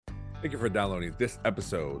Thank you for downloading this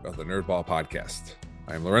episode of the Nerdball Podcast.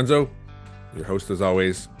 I am Lorenzo, your host as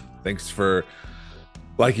always. Thanks for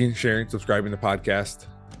liking, sharing, subscribing to the podcast.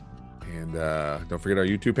 And don't forget our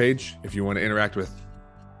YouTube page if you want to interact with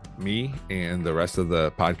me and the rest of the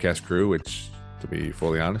podcast crew, which, to be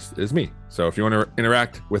fully honest, is me. So if you want to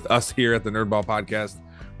interact with us here at the Nerdball Podcast,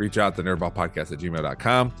 reach out to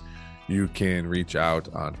nerdballpodcast@gmail.com. You can reach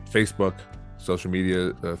out on Facebook, social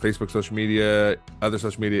media, Facebook social media. Other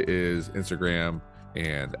social media is Instagram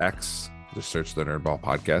and X. Just search the Nerdball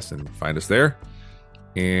Podcast and find us there.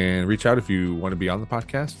 And reach out if you want to be on the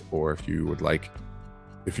podcast, or if you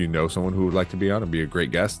know someone who would like to be on and be a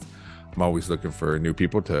great guest. I'm always looking for new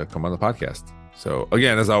people to come on the podcast. So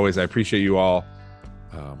again, as always, I appreciate you all.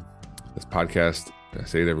 This podcast, I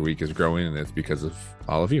say it every week, is growing, and it's because of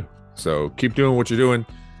all of you. So keep doing what you're doing.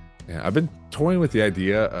 Yeah, I've been toying with the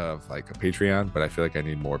idea of like a Patreon, but I feel like I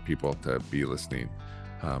need more people to be listening.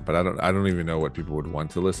 But I don't even know what people would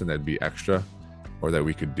want to listen that'd be extra, or that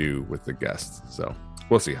we could do with the guests. So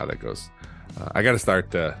we'll see how that goes. I got to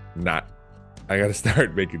start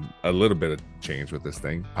making a little bit of change with this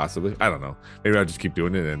thing, possibly. I don't know. Maybe I'll just keep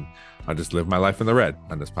doing it and I'll just live my life in the red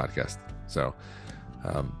on this podcast. So,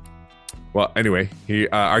 well, anyway,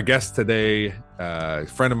 our guest today, a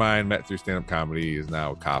friend of mine, met through stand-up comedy, is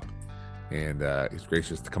now a cop, and he's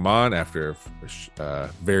gracious to come on after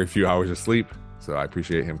very few hours of sleep. So I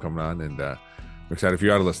appreciate him coming on, and we're excited for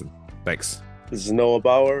you all to listen. Thanks. This is Noah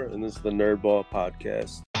Bauer, and this is the Nerdball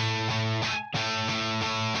Podcast.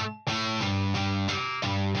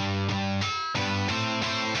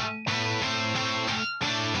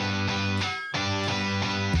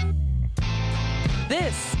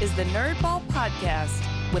 This is the Nerdball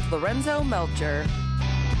Podcast with Lorenzo Melcher.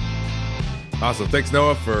 Awesome. Thanks,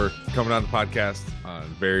 Noah, for coming on the podcast on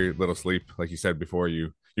very little sleep. Like you said before,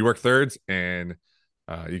 you work thirds, and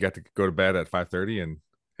you got to go to bed at 5:30,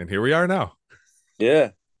 and here we are now.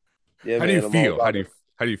 Yeah. How do you feel? How do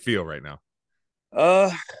you feel right now?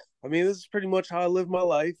 I mean, this is pretty much how I live my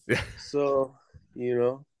life. Yeah. So,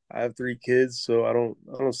 I have 3 kids, so I don't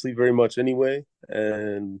sleep very much anyway.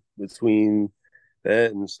 And between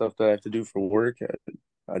that and stuff that I have to do for work,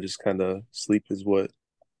 I just kind of sleep is what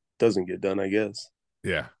doesn't get done, I guess.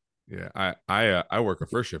 Yeah. I work a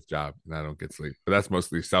first shift job and I don't get sleep, but that's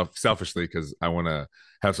mostly selfishly because I want to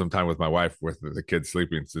have some time with my wife with the kids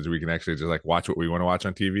sleeping, so we can actually just like watch what we want to watch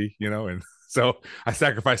on TV, and so I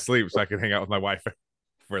sacrifice sleep so I can hang out with my wife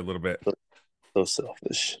for a little bit. So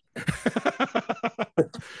selfish.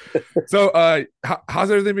 So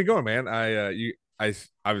how's everything been going, man? I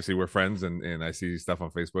obviously we're friends, and I see stuff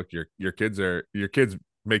on Facebook. Your kids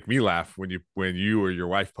make me laugh when you or your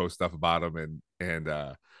wife post stuff about them,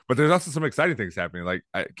 and but there's also some exciting things happening. Like,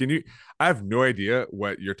 I have no idea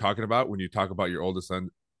what you're talking about when you talk about your oldest son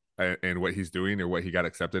and what he's doing or what he got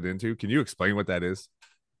accepted into. Can you explain what that is?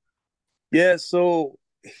 Yeah, so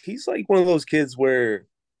he's like one of those kids where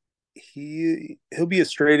he'll be a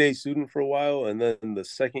straight A student for a while, and then the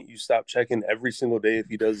second you stop checking every single day if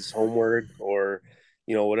he does his homework or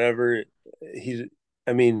whatever,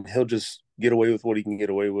 he'll just get away with what he can get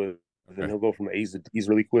away with, and he'll go from A's to D's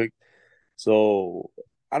really quick. So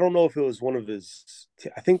I don't know if it was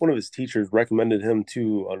I think one of his teachers recommended him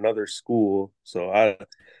to another school. So I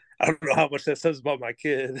don't know how much that says about my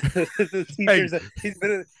kid. The teachers, he's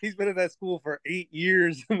been in that school for 8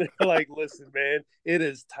 years, and they're like, "Listen, man, it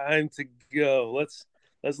is time to go. Let's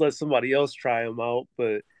let somebody else try him out."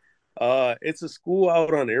 But it's a school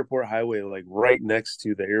out on Airport Highway, like right next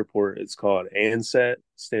to the airport. It's called ANSAT,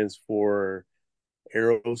 stands for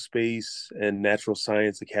Aerospace and Natural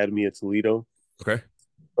Science Academy of Toledo. Okay.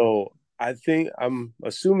 So I'm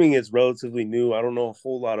assuming it's relatively new. I don't know a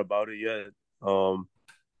whole lot about it yet.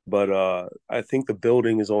 But I think the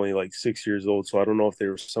building is only like 6 years old, so I don't know if they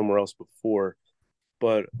were somewhere else before.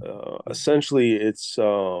 But essentially, it's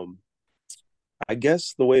I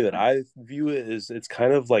guess the way that I view it is it's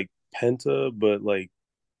kind of like Penta, but like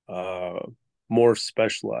more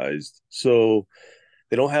specialized. So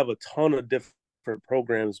they don't have a ton of different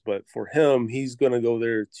programs, but for him, he's going to go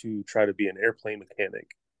there to try to be an airplane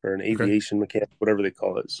mechanic or an aviation mechanic, whatever they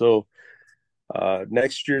call it. So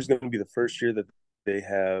next year is going to be the first year that they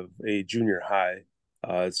have a junior high.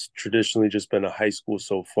 It's traditionally just been a high school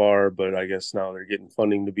so far, but I guess now they're getting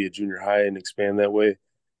funding to be a junior high and expand that way.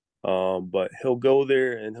 But he'll go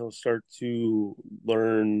there and he'll start to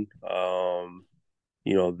learn,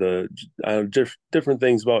 different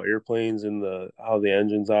things about airplanes and how the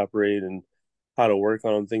engines operate and how to work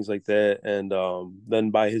on them, things like that. And then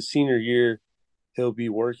by his senior year, he'll be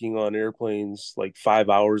working on airplanes like 5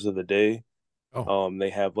 hours of the day. Oh, They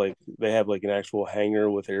have like an actual hangar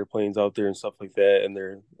with airplanes out there and stuff like that,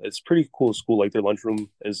 and it's pretty cool school. Like their lunchroom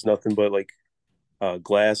is nothing but like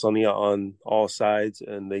glass on all sides,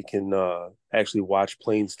 and they can actually watch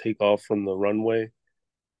planes take off from the runway.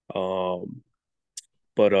 Um,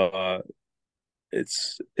 but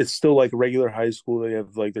it's still like a regular high school. They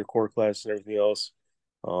have like their core class and everything else.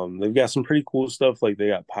 They've got some pretty cool stuff. Like they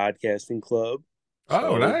got podcasting club.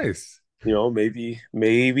 oh, So nice.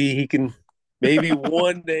 maybe he can, maybe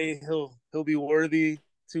one day he'll be worthy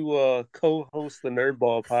to co-host the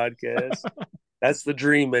Nerdball podcast. That's the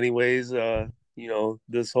dream, anyways.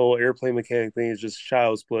 This whole airplane mechanic thing is just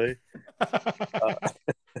child's play. Uh,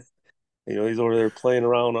 he's over there playing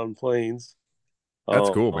around on planes. That's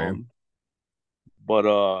cool, man. Um,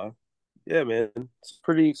 but yeah, man, it's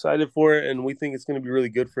pretty excited for it, and we think it's going to be really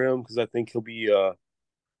good for him because I think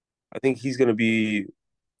he's going to be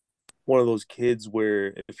one of those kids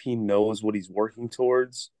where if he knows what he's working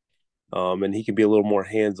towards, and he can be a little more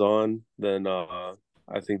hands on, then I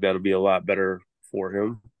think that'll be a lot better for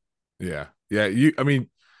him. Yeah, yeah. I mean,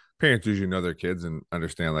 parents usually know their kids and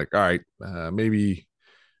understand. Like, all right,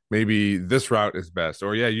 maybe this route is best,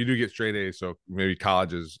 or yeah, you do get straight A's, so maybe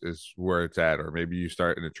college is where it's at, or maybe you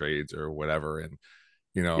start in the trades or whatever. And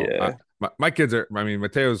Yeah, my kids are. I mean,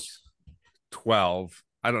 Mateo's 12.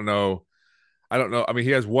 I don't know. I mean,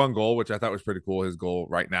 he has one goal, which I thought was pretty cool. His goal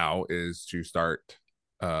right now is to start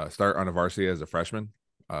on a varsity as a freshman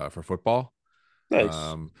for football.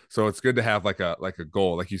 nice. So it's good to have like a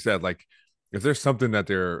goal, like you said, like if there's something that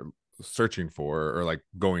they're searching for or like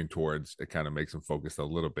going towards, it kind of makes them focus a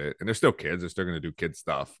little bit. And they're still kids; they're still going to do kid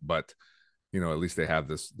stuff, but at least they have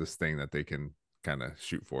this thing that they can kind of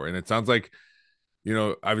shoot for. And it sounds like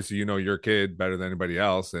obviously your kid better than anybody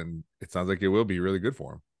else, and it sounds like it will be really good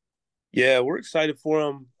for him. Yeah, we're excited for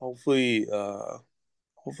him. Hopefully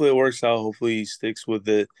it works out. Hopefully he sticks with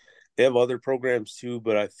it. They have other programs too,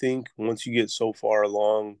 but I think once you get so far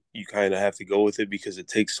along, you kind of have to go with it because it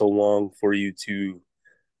takes so long for you to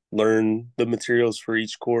learn the materials for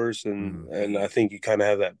each course, and Mm, and I think you kind of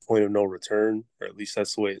have that point of no return, or at least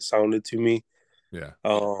that's the way it sounded to me. yeah.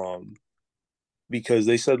 Um, because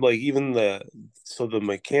they said like even the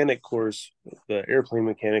mechanic course, the airplane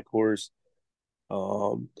mechanic course,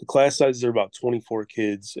 the class sizes are about 24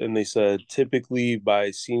 kids, and they said typically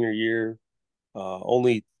by senior year,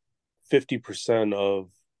 only 50% of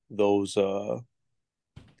those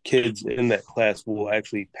kids in that class will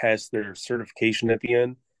actually pass their certification at the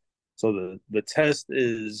end. So the test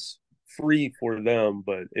is free for them,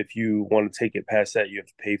 but if you want to take it past that, you have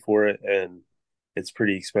to pay for it, and it's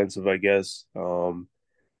pretty expensive, I guess.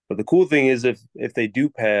 But the cool thing is if they do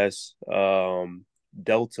pass,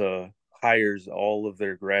 Delta hires all of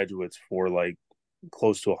their graduates for like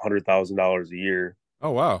close to $100,000 a year,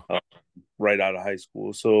 Oh wow. uh, right out of high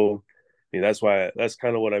school. So, I mean, that's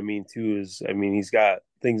kind of what I mean too. Is I mean, he's got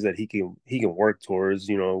things that he can work towards.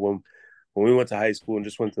 When we went to high school and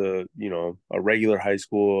just went to a regular high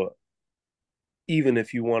school, even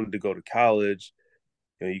if you wanted to go to college,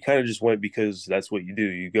 you kind of just went because that's what you do.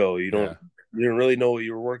 You go. Yeah. You didn't really know what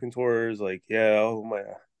you were working towards. Like, yeah, oh my,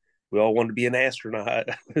 we all wanted to be an astronaut,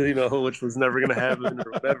 which was never going to happen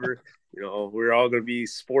or whatever. We're all going to be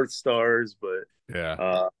sports stars, but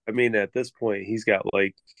Yeah. I mean, at this point, he's got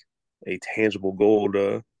like a tangible goal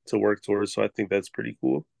to work towards. So I think that's pretty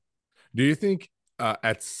cool. Do you think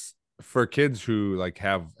at for kids who like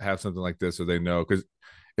have something like this, so they know, because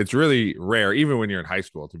it's really rare, even when you're in high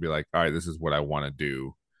school, to be like, all right, this is what I want to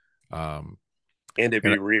do. Um, And to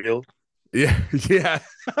and be real, yeah, yeah,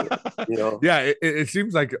 you know, yeah. It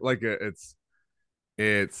seems like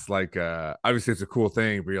it's like obviously it's a cool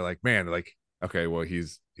thing, but you're like, man, like okay, well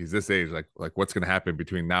he's this age, like what's gonna happen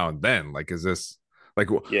between now and then? Like, is this like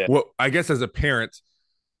yeah, what? I guess as a parent,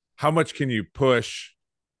 how much can you push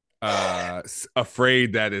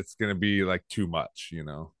afraid that it's gonna be like too much.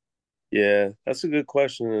 yeah, that's a good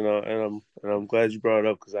question, and I'm glad you brought it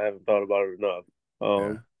up because I haven't thought about it enough.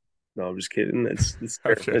 Yeah. No, I'm just kidding.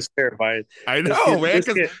 Okay. It's terrifying. I know, man,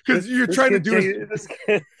 because you're trying to do This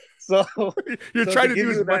kid. So you're so to trying to give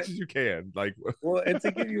do you as an much as you can. Like, and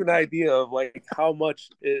to give you an idea of like how much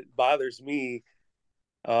it bothers me,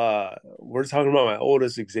 we're talking about my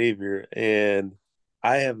oldest Xavier, and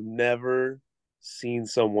I have never seen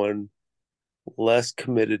someone less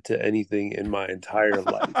committed to anything in my entire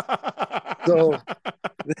life. So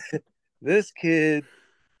this kid,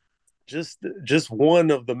 just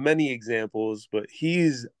one of the many examples, but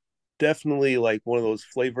he's definitely like one of those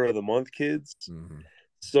flavor of the month kids. Mhm.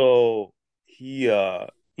 So he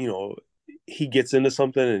you know he gets into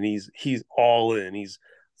something and he's all in. He's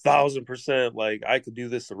 1000%, like I could do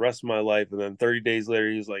this the rest of my life. And then 30 days later,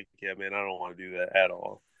 he was like, yeah, man, I don't want to do that at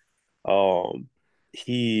all. Um,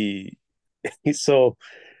 he, so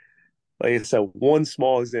like I said, one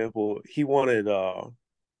small example, he wanted to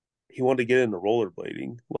get into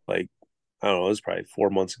rollerblading. Like, I don't know, it was probably 4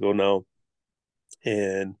 months ago now.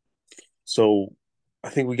 And so I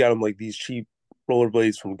think we got him like these cheap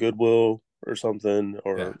rollerblades from Goodwill or something, Yeah.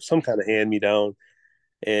 or some kind of hand me down.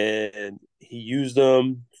 And he used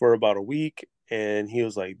them for about a week, and he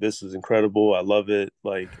was like, "This is incredible. I love it.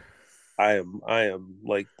 Like, I am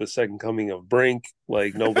like the second coming of Brink.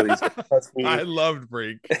 Like, nobody's gonna touch I me." loved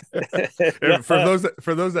Brink. And, For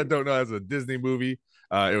those that don't know, as a Disney movie,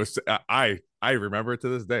 it was I remember it to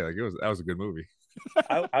this day. Like that was a good movie.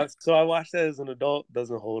 so I watched that as an adult.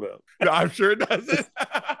 Doesn't hold up. I'm sure it doesn't.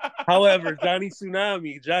 However, Johnny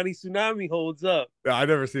Tsunami holds up. No, I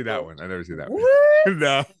never see that So, one. I never see that one. what?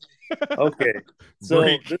 No. Okay, so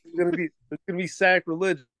Brink. this is gonna be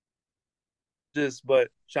sacrilegious, but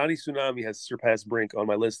Johnny Tsunami has surpassed Brink on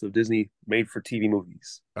my list of Disney made-for-TV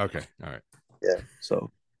movies. Okay. All right. Yeah.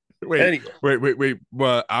 So Wait, anyway, wait.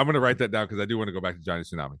 Well, I'm gonna write that down because I do want to go back to Johnny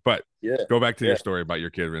Tsunami. But yeah, go back to yeah. your story about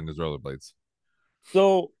your kid and his rollerblades.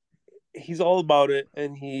 So he's all about it,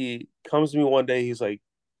 and he comes to me one day. He's like,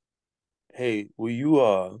 "Hey, will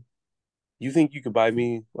you think you could buy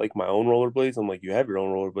me like my own rollerblades?" I'm like, "You have your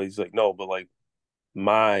own rollerblades?" He's like, "No, but like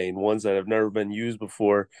mine, ones that have never been used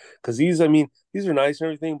before." Because I mean, these are nice and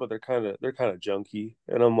everything, but they're kind of junky.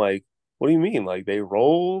 And I'm like, "What do you mean? Like they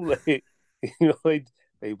roll, they,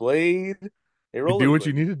 they blade, they You do what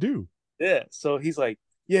you rollerblade." need to do. Yeah. So he's like,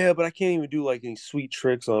 "Yeah, but I can't even do like any sweet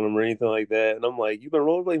tricks on them or anything like that." And I'm like, "You've been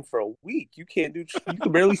rollerblading for a week. You can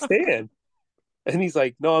barely stand." And he's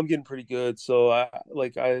like, "No, I'm getting pretty good. So I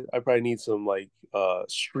probably need some like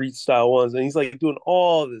street style ones." And he's like doing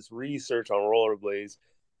all this research on rollerblades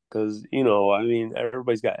because I mean,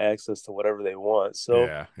 everybody's got access to whatever they want. So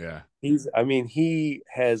Yeah, yeah. he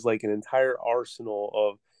has like an entire arsenal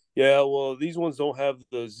of, yeah, well, these ones don't have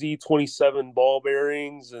the Z27 ball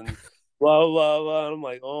bearings and blah blah blah. And I'm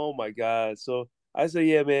like, oh my god. So I said,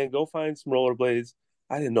 yeah, man, go find some rollerblades.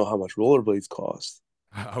 I didn't know how much rollerblades cost.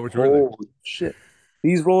 How much were they? Holy shit.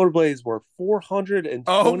 These rollerblades were $427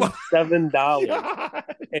 Oh my and god.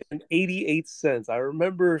 88 cents. I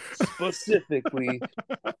remember specifically.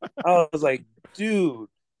 I was like, dude.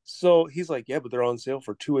 So he's like, yeah, but they're on sale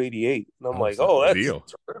for 288. And I'm Oh, like, so oh, that's deal.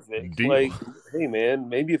 terrific. Deal. Like, hey man,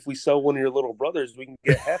 maybe if we sell one of your little brothers, we can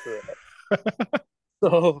get half of that.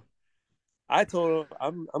 So I told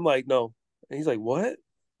him, I'm like, no. And he's like, what?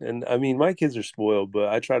 And I mean, my kids are spoiled, but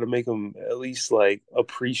I try to make them at least like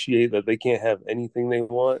appreciate that they can't have anything they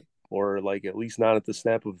want, or like at least not at the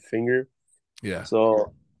snap of a finger. Yeah.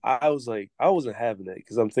 So I was like, I wasn't having it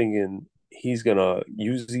because I'm thinking he's gonna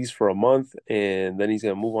use these for a month and then he's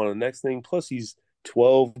gonna move on to the next thing. Plus, he's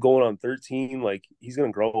 12 going on 13. Like he's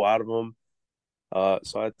gonna grow out of them.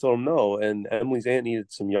 So I told him no, and Emily's aunt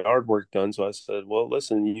needed some yard work done. So I said, well,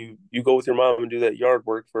 listen, you go with your mom and do that yard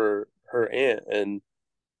work for her aunt, and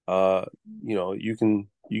uh, you can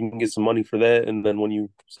get some money for that, and then when you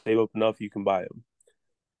save up enough, you can buy them.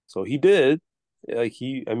 So he did. Like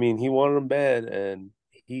I mean, he wanted them bad, and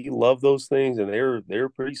he loved those things, and they were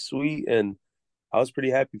pretty sweet, and I was pretty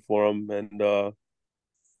happy for him. And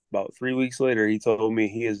about 3 weeks later, he told me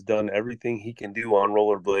he has done everything he can do on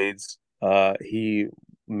rollerblades. He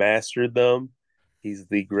mastered them. He's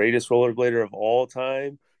the greatest rollerblader of all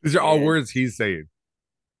time. These are all And words he's saying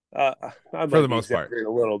uh, I for the might be most part. exaggerating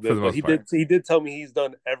a little For the bit, but most he part. did tell me he's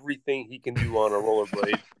done everything he can do on a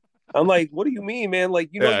rollerblade. I'm like, what do you mean, man? Like,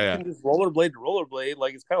 Yeah, you yeah. can just rollerblade to rollerblade.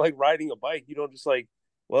 Like, it's kind of like riding a bike. You don't just like,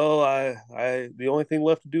 well, the only thing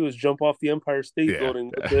left to do is jump off the Empire State Yeah.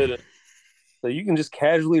 Building. That's it. So you can just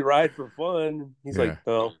casually ride for fun. He's like, Yeah.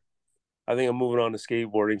 no, I think I'm moving on to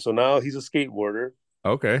skateboarding. So now he's a skateboarder.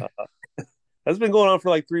 Okay. That's been going on for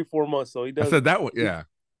like 3-4 months. So I said that one. Yeah.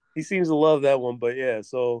 he seems to love that one. But yeah,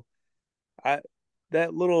 so I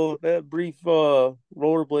that brief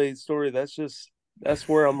rollerblade story, that's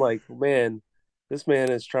where I'm like, man, this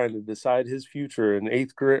man is trying to decide his future in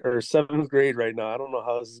 8th grade or 7th grade right now. I don't know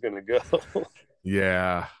how this is gonna go.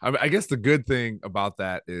 Yeah. I guess the good thing about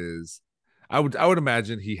that is I would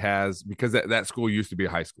imagine he has, because that school used to be a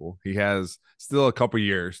high school. He has still a couple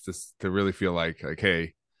years to really feel like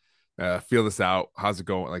hey, feel this out. How's it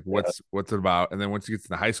going? Like Yeah. what's it about? And then once he gets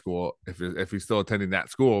into high school, if he's still attending that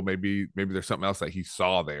school, maybe there's something else that he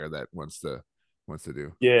saw there that wants to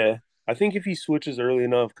do. Yeah. I think if he switches early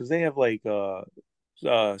enough, because they have like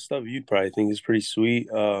stuff you'd probably think is pretty sweet.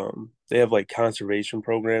 They have like conservation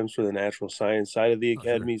programs for the natural science side of the Oh,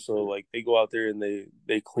 sure. academy. So like they go out there and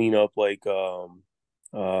they clean up like some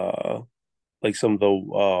of the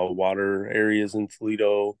water areas in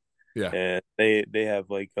Toledo, Yeah. and they have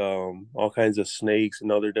like all kinds of snakes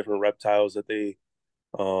and other different reptiles that they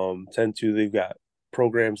tend to. They've got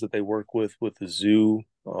programs that they work with the zoo.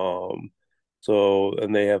 So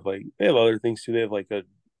and they have other things too. They have like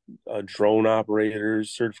a drone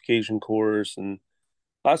operators certification course and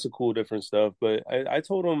lots of cool different stuff. But I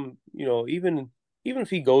told him, even if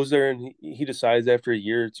he goes there and he decides after a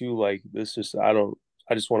year or two, like this just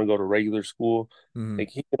I just want to go to regular school. Hmm. Like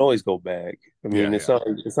he can always go back. I Yeah. mean, Yeah. it's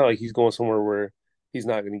not like he's going somewhere where he's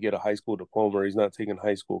not going to get a high school diploma or he's not taking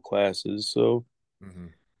high school classes. So Hmm.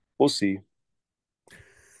 we'll see.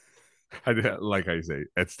 Like I say,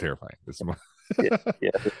 it's terrifying. This month. Yeah,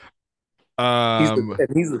 yeah. um.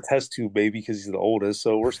 He's the test tube baby because he's the oldest.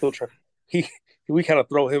 So we're still trying. He we kind of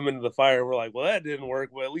throw him into the fire. We're like, well, that didn't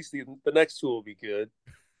work. But at least the next two will be good.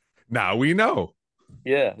 Now we know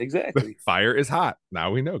Yeah, exactly. fire is hot.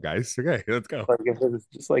 Now we know, guys. Okay, let's go.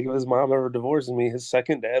 Just like if his mom ever divorces me, his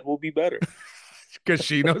second dad will be better. Because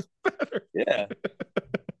she knows better. Yeah,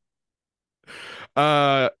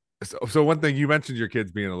 Uh, so one thing you mentioned your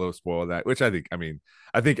kids being a little spoiled, that which I think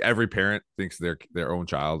every parent thinks their own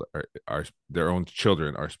child are their own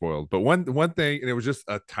children are spoiled. But one thing, and it was just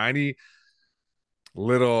a tiny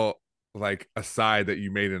little like aside that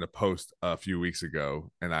you made in a post a few weeks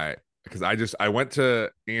ago, and I went to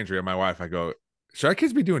Andrea, my wife, I go, should our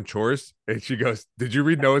kids be doing chores? And she goes, did you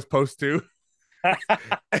read Noah's post too?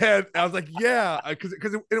 And I was like, yeah, because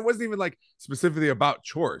it wasn't even like specifically about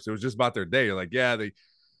chores. It was just about their day. Like, yeah, they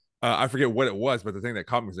I forget what it was, but the thing that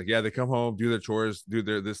caught me was like, yeah, they come home, do their chores, do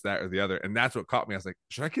their this, that, or the other, and that's what caught me. I was like,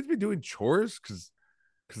 should our kids be doing chores? Because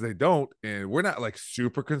they don't, and we're not like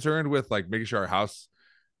super concerned with like making sure our house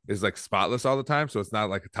is like spotless all the time. So it's not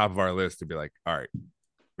like the top of our list to be like, all right,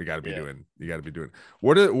 we got to be yeah. doing, you got to be doing.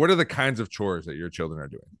 What are the kinds of chores that your children are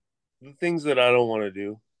doing? The things that I don't want to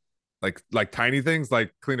do. Like tiny things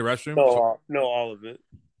like clean a restroom. No, So, no, all of it.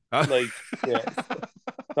 uh, Like, yeah.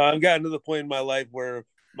 So I've gotten to the point in my life where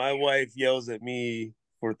my wife yells at me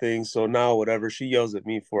for things. So now whatever she yells at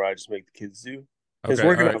me for, I just make the kids do. It's okay, all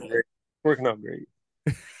working right. out great. Working out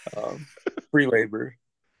great. Um, Free labor.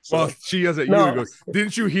 Well, So she yells at you and no, goes,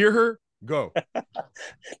 "Didn't you hear her? Go."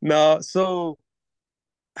 no. So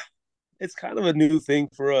it's kind of a new thing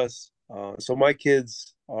for us. So my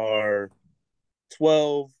kids are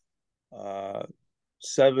 12,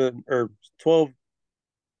 7 or 12,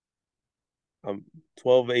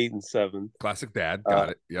 12, 8, and 7. Classic dad. Uh, Got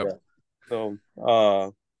it. Yep. yeah. So,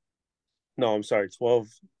 no, I'm sorry, 12,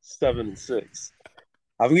 7, and 6.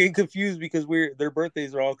 I'm getting confused because their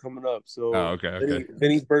birthdays are all coming up. Oh, So okay. Okay.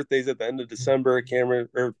 Vinny's birthday's at the end of December.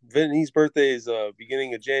 Vinny's birthday is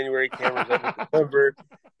beginning of January. Cameron's end of December,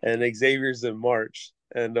 and Xavier's in March.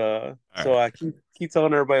 And All so right. I keep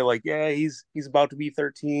telling everybody like, yeah, he's about to be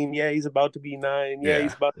 13. Yeah, he's about to be 9. Yeah, Yeah.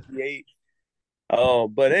 he's about to be 8.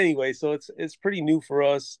 But anyway, so it's pretty new for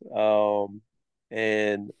us.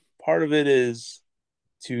 And part of it is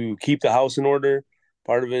to keep the house in order.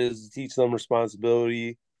 Part of it is to teach them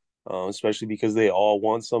responsibility, especially because they all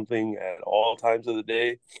want something at all times of the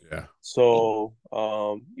day. Yeah. So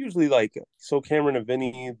usually, so Cameron and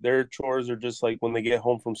Vinny, their chores are just like when they get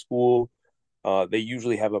home from school. They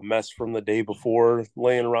usually have a mess from the day before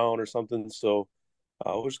laying around or something. So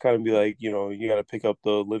we'll just kind of be like, you got to pick up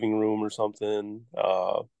the living room or something.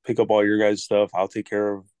 Pick up all your guys' stuff. I'll take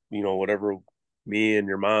care of whatever me and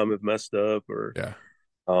your mom have messed up or Yeah.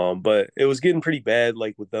 but it was getting pretty bad,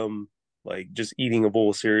 like with them, like just eating a bowl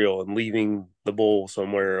of cereal and leaving the bowl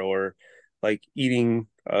somewhere, or like eating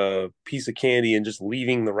a piece of candy and just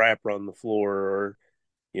leaving the wrapper on the floor, or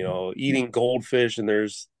eating goldfish. And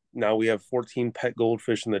now we have 14 pet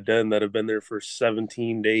goldfish in the den that have been there for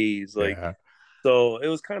 17 days. Like, Yeah. so it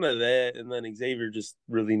was kind of that. And then Xavier just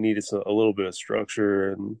really needed a little bit of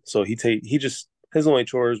structure, and so he just his only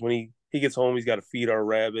chores when he gets home, he's got to feed our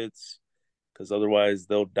rabbits because otherwise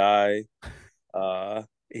they'll die.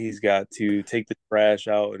 He's got to take the trash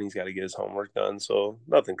out and he's got to get his homework done. So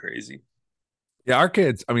nothing crazy. Yeah. Our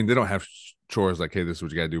kids, I mean, they don't have chores like, hey, this is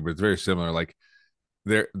what you got to do, but it's very similar. Like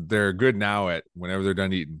they're good now at whenever they're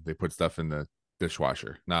done eating, they put stuff in the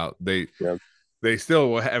dishwasher. Now Yeah. they still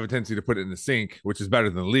will have a tendency to put it in the sink, which is better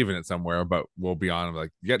than leaving it somewhere. But we'll be on them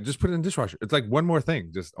like, yeah, just put it in the dishwasher. It's like one more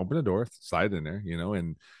thing, just open the door, slide in there,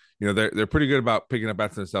 and they're pretty good about picking up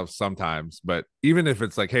after themselves sometimes. But even if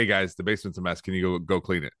it's like, hey guys, the basement's a mess, can you go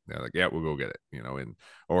clean it? They're like, yeah, we'll go get it, and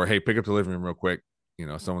or hey, pick up the living room real quick,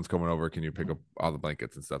 someone's coming over, can you pick up all the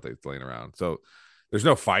blankets and stuff that's laying around? So there's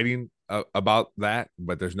no fighting about that,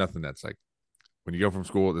 but there's nothing that's like, when you go from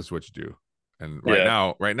school, this is what you do. And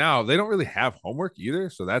right now they don't really have homework either,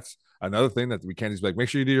 so that's another thing that we can't just be like, make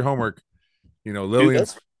sure you do your homework.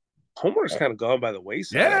 Lillian's homework's kind of gone by the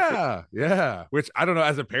wayside. Yeah. Which I don't know.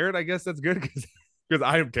 As a parent, I guess that's good because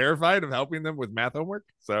I am terrified of helping them with math homework.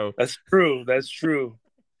 So that's true. That's true.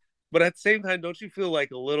 But at the same time, don't you feel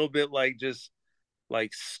like a little bit like just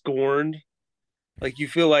like scorned? Like you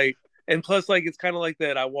feel like, and plus, like it's kind of like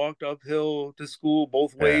that. I walked uphill to school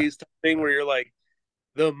both ways type thing, where you're like,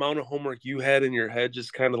 the amount of homework you had in your head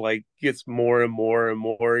just kind of like gets more and more and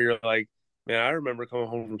more. You're like, man, I remember coming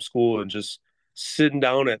home from school and just sitting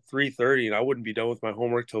down at 3:30, and I wouldn't be done with my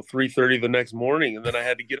homework till 3:30 the next morning, and then I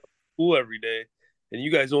had to get up to school every day. And you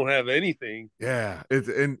guys don't have anything. Yeah, it's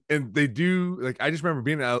and they do, like, I just remember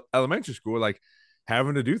being in elementary school, like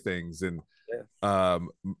having to do things, and Mateo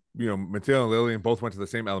and Lillian both went to the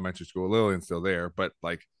same elementary school. Lillian's still there, but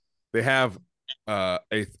like they have a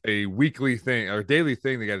weekly thing or daily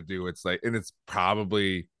thing they got to do. It's like, and it's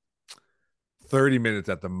probably 30 minutes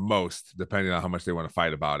at the most, depending on how much they want to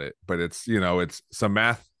fight about it. But it's it's some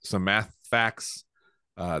math facts.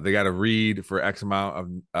 They got to read for X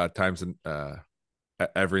amount of times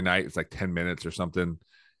every night. It's like 10 minutes or something,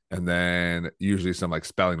 and then usually some like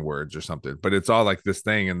spelling words or something. But it's all like this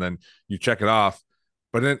thing, and then you check it off.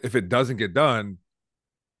 But then if it doesn't get done,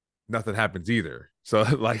 nothing happens either. So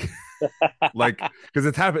like because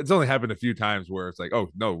it's only happened a few times where it's like, oh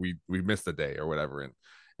no, we missed a day or whatever,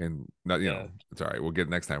 and not, it's all right, we'll get it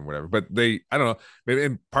next time, whatever. But I don't know, maybe,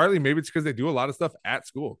 and partly maybe it's because they do a lot of stuff at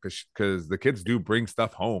school, because the kids do bring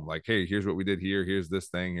stuff home, like, hey, here's what we did here, here's this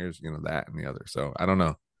thing, here's that and the other. So I don't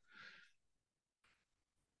know.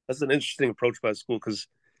 That's an interesting approach by school, because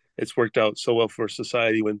it's worked out so well for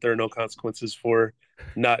society when there are no consequences for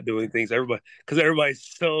not doing things. Because everybody's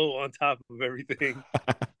so on top of everything.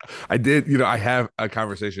 I have a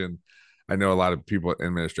conversation. I know a lot of people in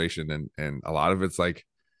administration, and a lot of it's like,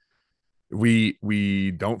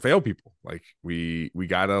 we don't fail people. Like we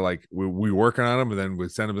gotta, like, we working on them, and then we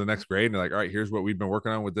send them to the next grade, and they're like, all right, here's what we've been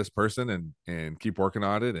working on with this person, and keep working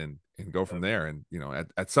on it, and go from there. And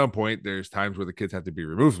at some point there's times where the kids have to be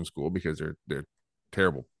removed from school because they're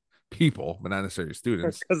terrible people, but not necessarily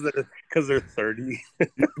students, because they're 30.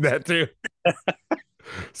 That too.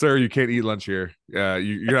 Sir, you can't eat lunch here.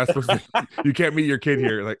 You're not supposed to. You can't meet your kid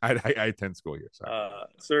here. Like I attend school here. Sorry.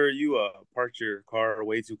 Sir, you parked your car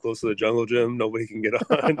way too close to the jungle gym. Nobody can get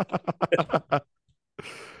on.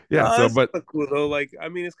 Yeah. But cool though. Like, I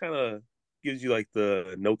mean, it's kind of gives you like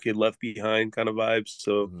the no kid left behind kind of vibes.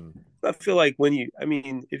 So I feel like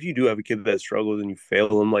if you do have a kid that struggles and you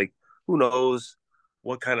fail them, like, who knows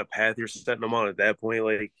what kind of path you're setting them on at that point.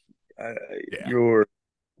 Like,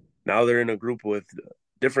 now they're in a group with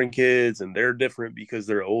different kids, and they're different because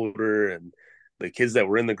they're older, and the kids that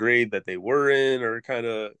were in the grade that they were in are kind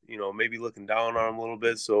of, maybe looking down on them a little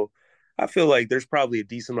bit. So I feel like there's probably a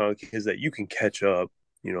decent amount of kids that you can catch up,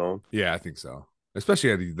 Yeah, I think so.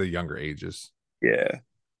 Especially at the younger ages. Yeah.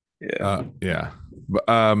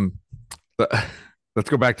 But let's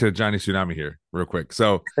go back to Johnny Tsunami here real quick.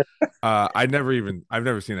 So I've never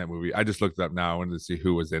seen that movie. I just looked it up now. I wanted to see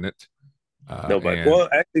who was in it. Nobody. Well,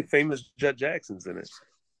 actually, famous Jet Jackson's in it.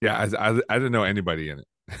 Yeah, I didn't know anybody in it.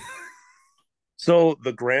 So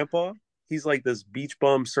the grandpa, he's like this beach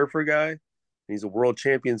bum surfer guy. He's a world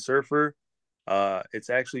champion surfer. It's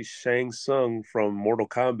actually Shang Tsung from Mortal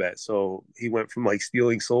Kombat. So he went from like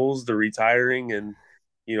stealing souls to retiring and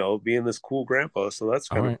being this cool grandpa. So that's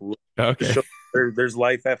kind of cool. Okay. There's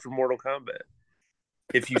life after Mortal Kombat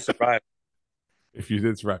if you survive. If you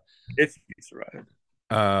did survive. If you survive.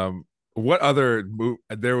 What other move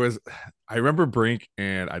there was? I remember Brink,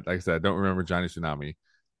 and like I said, I don't remember Johnny Tsunami.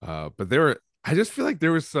 But I just feel like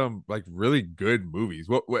there was some like really good movies.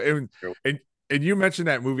 And you mentioned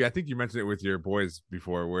that movie. I think you mentioned it with your boys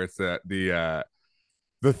before, where it's the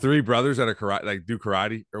three brothers that are karate, like do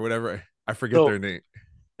karate or whatever. I forget their name.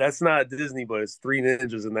 That's not Disney, but it's Three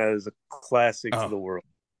Ninjas, and that is a classic to the world.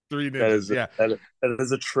 Three Ninjas, that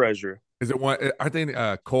is a treasure. Is it one? Aren't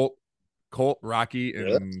they Colt, Rocky,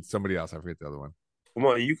 and somebody else? I forget the other one. Come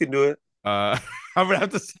on, you can do it. I'm gonna have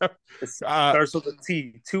to start. It starts with a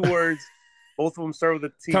T. 2 words. Both of them start with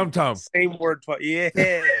a T. Tum Tum. Same word twice. Yeah.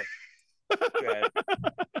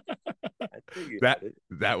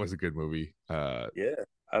 That was a good movie.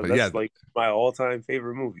 That's like my all-time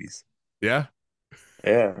favorite movies. Yeah.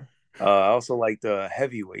 I also liked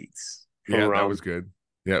Heavyweights. Yeah, that was good.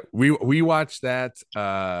 Yeah, we watched that.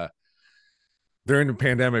 during the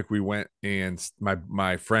pandemic, we went and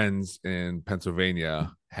my friends in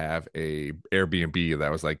Pennsylvania have a Airbnb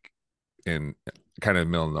that was like in kind of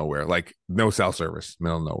middle of nowhere, like no cell service,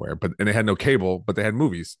 middle of nowhere. But and they had no cable, but they had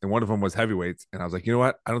movies, and one of them was Heavyweights. And I was like, you know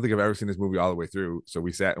what? I don't think I've ever seen this movie all the way through. So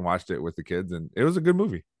we sat and watched it with the kids, and it was a good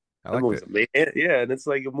movie. I That liked movie's it. amazing. Yeah, and it's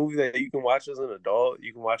like a movie that you can watch as an adult.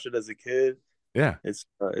 You can watch it as a kid. Yeah. It's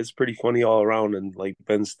pretty funny all around, and like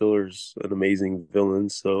Ben Stiller's an amazing villain.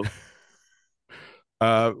 So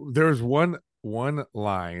There was one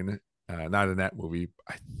line, not in that movie.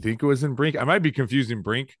 I think it was in Brink. I might be confusing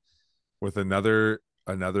Brink with another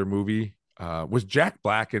movie. Was Jack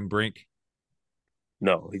Black in Brink?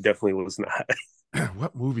 no, he definitely was not.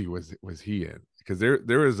 What movie was he in? Because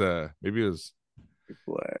there was a maybe it was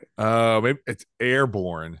Black. maybe it's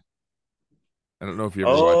Airborne. I don't know if you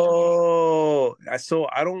ever watched. Oh, so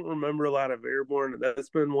I don't remember a lot of Airborne. That's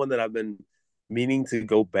been one that I've been meaning to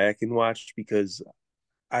go back and watch because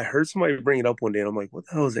I heard somebody bring it up one day, and I'm like, "What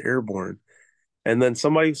the hell is Airborne?" And then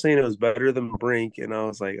somebody was saying it was better than Brink, and I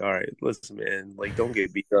was like, "All right, listen, man, like don't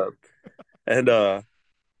get beat up." And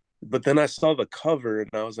but then I saw the cover, and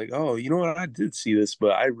I was like, "Oh, you know what? I did see this,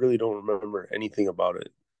 but I really don't remember anything about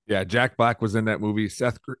it." Yeah, Jack Black was in that movie.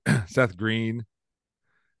 Seth Green.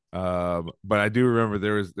 But I do remember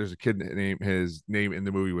there's a kid named his name in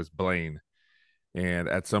the movie was Blaine, and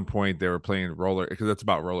at some point they were playing roller because that's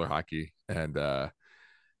about roller hockey, and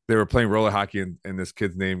they were playing roller hockey, and this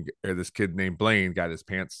kid named Blaine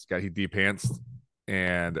he de-pantsed,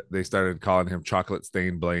 and they started calling him Chocolate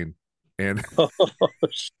Stain Blaine, and Oh,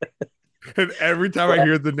 and every time I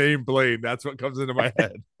hear the name Blaine, that's what comes into my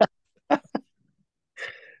head.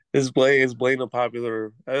 is Blaine a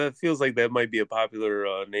popular? It feels like that might be a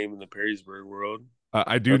popular name in the Perrysburg world.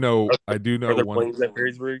 I Are, do know I do are know there one Blaines at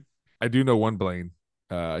Perrysburg? I do know one Blaine.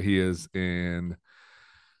 He is in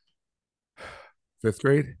fifth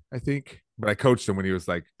grade, I think. But I coached him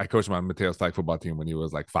on Mateo's flag football team when he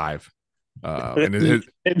was like 5. And And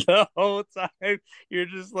the whole time you're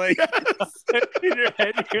just like yes. in your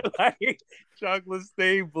head, you're like chocolate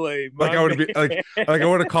stain Blaine, Like my I want to man. be like I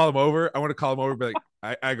want to call him over. I want to call him over, but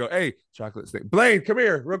like I go, hey, Chocolate Stain Blaine, come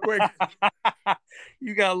here, real quick.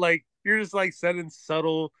 You got like you're just like sending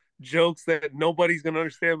subtle jokes that nobody's gonna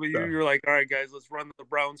understand, but you're like, all right, guys, let's run the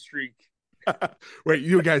brown streak. Wait,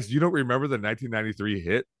 you guys, you don't remember the 1993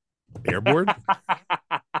 hit Airborne?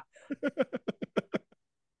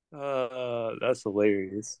 That's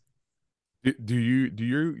hilarious. Do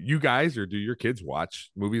you guys or do your kids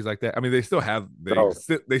watch movies like that? I mean, No, they still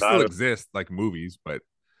not a, exist like movies, but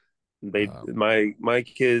they. um, My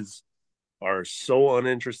kids are so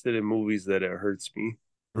uninterested in movies that it hurts me.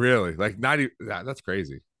 really, like not even that's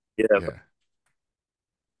crazy. Yeah, Yeah,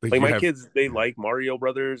 like like you my have, kids, they like Mario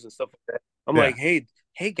Brothers and stuff like that. I'm yeah. like,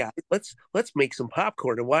 hey guys, let's make some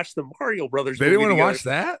popcorn and watch the Mario Brothers They didn't movie want to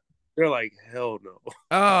together. watch that. They're like, hell no.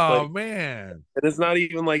 Oh Like, man, and it's not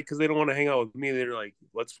even like because they don't want to hang out with me. They're like,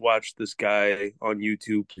 let's watch this guy on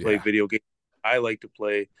YouTube play yeah, video games. I like to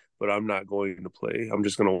play, but I'm not going to play. I'm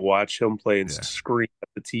just gonna watch him play and yeah. scream at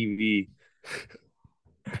the TV.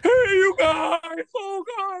 Hey, you guys! Oh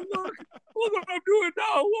God, look what I'm doing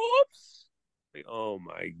now! Whoops! Like, oh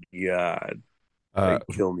my God! Uh, Like,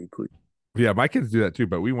 kill me, please. yeah, my kids do that too.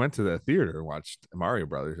 But we went to the theater and watched Mario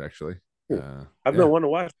Brothers. Actually, I've been yeah, wanting to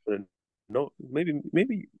watch it. No, maybe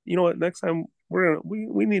you know what? Next time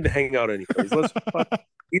we need to hang out anyways. Let's watch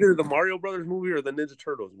either the Mario Brothers movie or the Ninja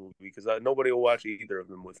Turtles movie because nobody will watch either of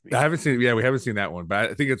them with me. I haven't seen. Yeah, we haven't seen that one,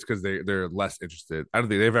 but I think it's because they're less interested. I don't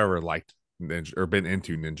think they've ever liked Ninja or been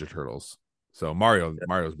into Ninja Turtles. So Mario's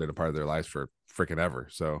been a part of their lives for freaking ever.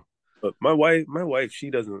 So But my wife, she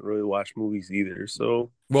doesn't really watch movies either.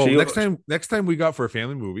 So well, next time we go out for a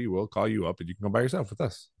family movie, we'll call you up and you can go by yourself with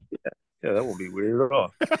us. yeah, that won't be weird at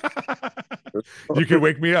all. You can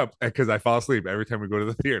wake me up because I fall asleep every time we go to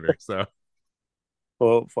the theater. So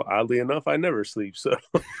Well, oddly enough, I never sleep. So,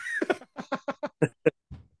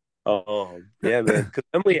 yeah, man. Because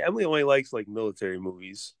Emily only likes like military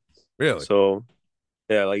movies. really, So,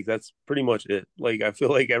 yeah, like that's pretty much it. Like, I feel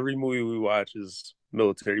like every movie we watch is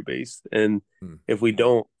military based, and hmm. if we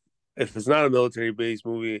don't, if it's not a military based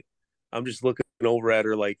movie, I'm just looking over at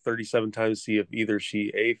her like 37 times to see if either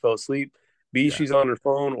she A fell asleep, B Yeah, she's on her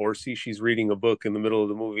phone, or C she's reading a book in the middle of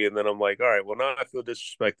the movie, and then I'm like, all right, well now I feel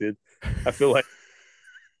disrespected. I feel like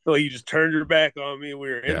you just turned your back on me. We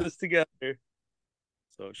were in yeah. this together.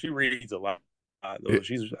 So she reads a lot, though.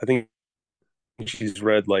 It- I think she's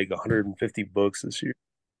read like 150 books this year,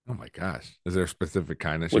 oh my gosh, is there a specific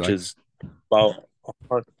kind that she which likes? is about,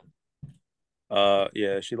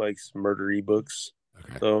 yeah, she likes murdery books.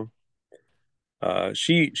 Okay, So,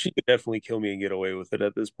 She could definitely kill me and get away with it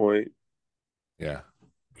at this point. Yeah.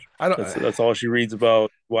 I don't. That's all she reads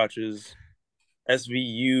about, watches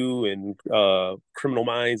SVU and Criminal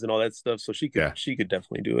Minds and all that stuff. So Yeah. she could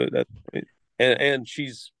definitely do it. That and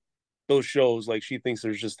she's those shows like she thinks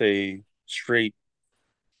there's just a straight,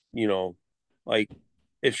 you know, like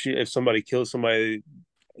if somebody kills somebody,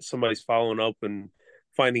 somebody's following up and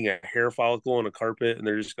finding a hair follicle on a carpet and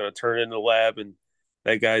they're just gonna turn it in the lab and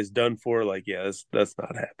that guy's done for. Like, yeah, that's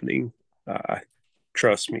not happening. Uh,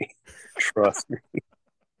 trust me, trust me.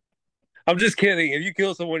 I'm just kidding. If you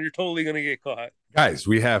kill someone, you're totally gonna get caught. Guys,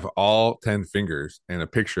 we have all 10 fingers and a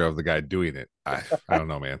picture of the guy doing it. I don't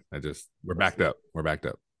know, man. We're backed up. We're backed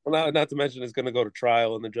up. Well, not to mention it's gonna go to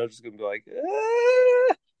trial and the judge is gonna be like,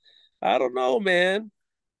 I don't know, man.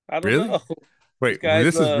 I don't Really? know. This Wait, guy's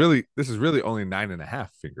this is really only 9.5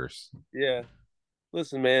 fingers. yeah.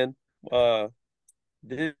 Listen, man. Uh,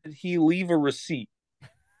 did he leave a receipt?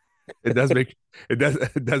 It does make it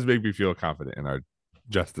does make me feel confident in our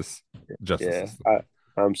justice Yeah, system.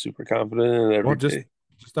 I'm super confident in every Well, day.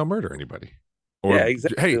 just don't murder anybody. Or Yeah,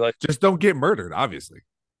 exactly. hey, Like, just don't get murdered, obviously.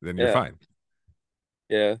 Then you're yeah, fine.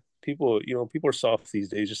 yeah. People are soft these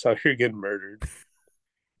days, just out here getting murdered.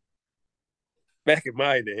 Back in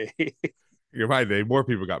my day, You're my day. More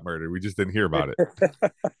people got murdered. We just didn't hear about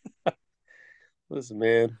it. listen,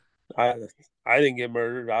 man, I I didn't get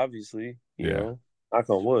murdered, obviously. Yeah. Knock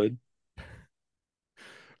on wood.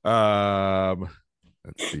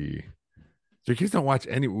 Let's see. So you kids don't watch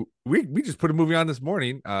any. We just put a movie on this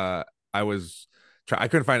morning. I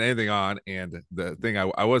couldn't find anything on, and the thing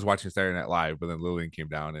I was watching Saturday Night Live, but then Lillian came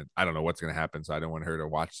down, and I don't know what's gonna happen, so I don't want her to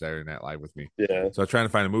watch Saturday Night Live with me. Yeah, So I was trying to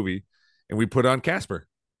find a movie, and we put on Casper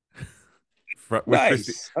nice.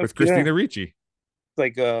 with Yeah, Christina Ricci. it's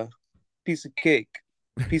like a piece of cake,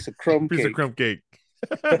 piece of crumb Piece of cake. crumb cake.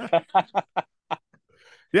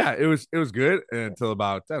 Yeah, it was good until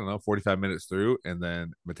about, I don't know, 45 minutes through, and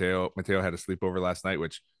then Mateo had a sleepover last night,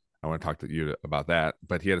 which I want to talk to you about that.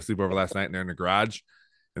 But he had a sleepover last night, and they're in the garage,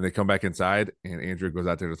 and they come back inside, and Andrea goes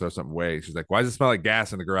out there to throw something away. She's like, "Why does it smell like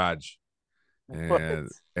gas in the garage?" What?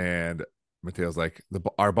 And Mateo's like,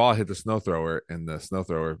 "Our ball hit the snow thrower, and the snow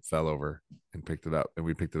thrower fell over and picked it up, and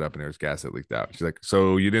we picked it up, and there was gas that leaked out." She's like,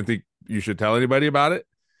 "So you didn't think you should tell anybody about it?"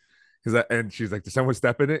 And she's like, "Did someone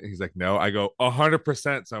step in it?" And he's like, "No." I go,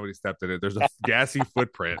 100% somebody stepped in it. There's a gassy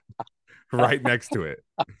footprint right next to it.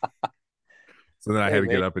 So then I Hey, had to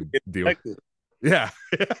man, get up and get deal. protected. Yeah.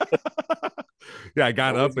 Yeah, I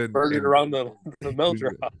got up and burn it around the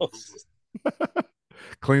Melcher house.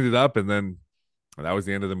 cleaned it up, and then that was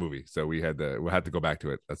the end of the movie. So we'll have to go back to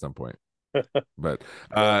it at some point. But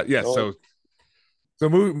yeah, so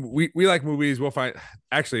we like movies. We'll find,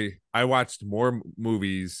 actually, I watched more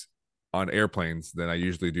movies on airplanes than I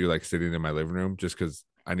usually do, like sitting in my living room, just because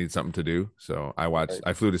I need something to do. So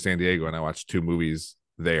I flew to San Diego and I watched 2 movies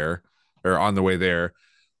there, or on the way there.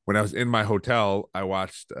 When I was in my hotel, I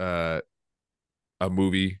watched a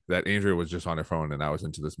movie that Andrea was just on her phone, and I was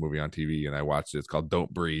into this movie on TV, and I watched it. It's called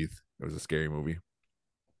Don't Breathe. It was a scary movie.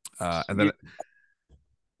 And then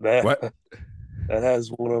that what? that has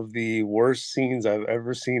one of the worst scenes I've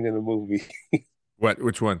ever seen in a movie. What?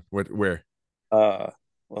 Which one? What? Where?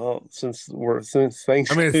 Well, since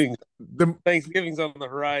I mean, Thanksgiving's on the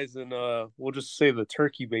horizon, we'll just say the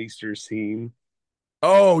turkey baster scene.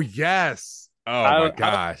 Oh yes. Oh my I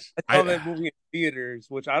gosh. I saw that movie in theaters,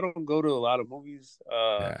 which I don't go to a lot of movies.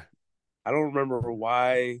 Yeah. I don't remember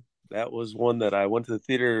why that was one that I went to the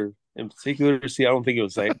theater in particular to see. I don't think it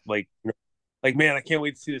was like man, I can't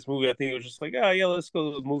wait to see this movie. I think it was just like, oh yeah, let's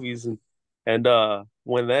go to the movies. And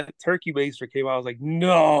when that turkey baster came out, I was like,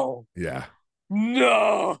 no, Yeah.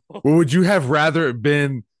 no. Well, would you have rather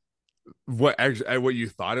been what you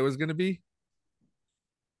thought it was going to be?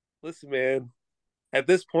 Listen, man, at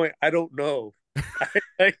this point, I don't know.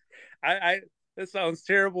 I that sounds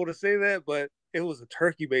terrible to say that, but it was a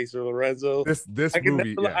turkey baster, Lorenzo. This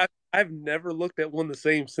movie, yeah. I've never looked at one the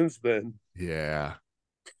same since then. Yeah.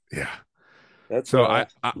 Yeah. That's So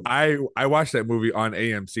I watched that movie on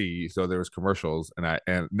AMC, so there was commercials,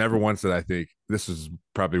 and never once did I think this is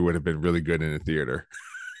probably would have been really good in a theater.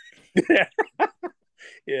 yeah,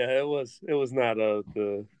 it was not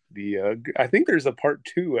I think there's a part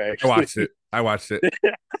 2 actually. I watched it.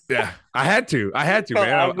 Yeah, I had to,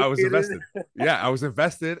 man. I was invested. Yeah, I was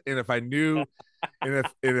invested, and if I knew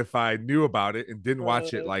about it and didn't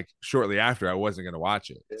watch it like shortly after, I wasn't going to watch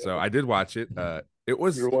it. Yeah. So I did watch it. It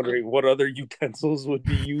was. You're wondering what other utensils would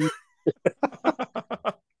be used.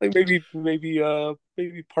 Like maybe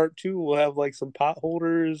part 2 will have like some pot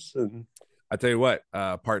holders. And I tell you what,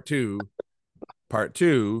 part two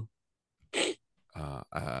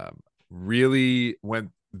really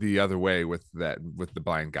went the other way with the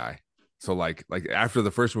blind guy. So like after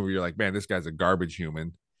the first movie, you're like, man, this guy's a garbage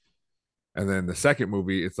human. And then the second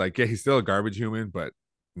movie, it's like, yeah, he's still a garbage human, but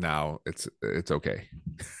now it's okay.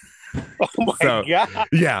 Oh my So god!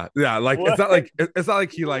 yeah, like What? it's not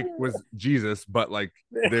like he like was Jesus, but like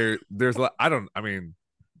there's I don't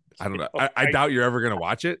know. I doubt you're ever gonna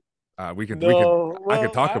watch it. No, I could well,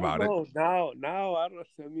 talk I don't about it. know. Now I don't.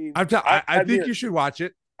 I mean, I I think mean, you should watch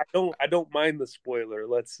it. I don't mind the spoiler.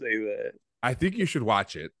 Let's say that. I think you should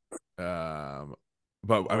watch it. But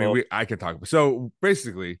I mean, Oh, I can talk. So because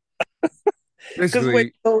wait,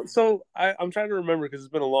 basically, I'm trying to remember because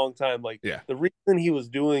it's been a long time. Like yeah, the reason he was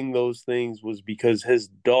doing those things was because his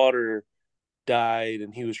daughter died,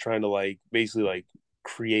 and he was trying to like basically like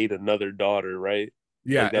create another daughter, right?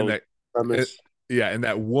 yeah, Like that and was that, the it, premise. yeah, and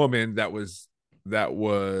that woman that was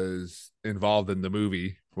involved in the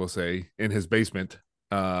movie, we'll say, in his basement,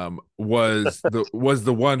 was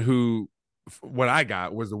the one who, what I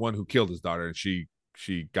got was the one who killed his daughter, and she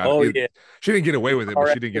got Oh it. yeah, She didn't get away with it, but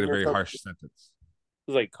car she didn't get a accident or very something. harsh sentence.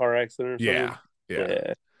 It was like car accident or something. Yeah, yeah.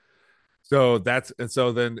 Yeah. So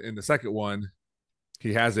so then in the second one,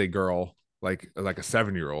 he has a girl like a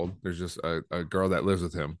 7-year-old. There's just a girl that lives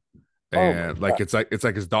with him, Oh my and god. it's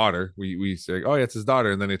like his daughter. We say, oh yeah, it's his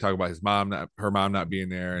daughter, and then they talk about her mom not being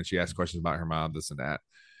there, and she asks questions about her mom, this and that.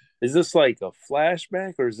 Is this like a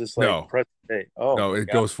flashback or is this like No, present day? Oh no, my it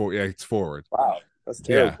god. goes for, yeah, it's forward. Wow. That's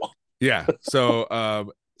Yeah, terrible. yeah.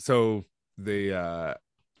 So they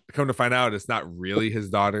come to find out it's not really his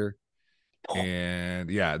daughter, and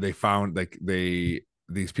yeah, they found like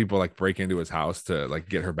these people like break into his house to like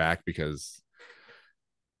get her back because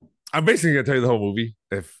I'm basically gonna tell you the whole movie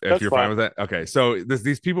if That's you're fine fine. with that. Okay, so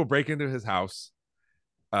these people break into his house.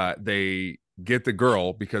 They get the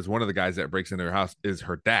girl because one of the guys that breaks into her house is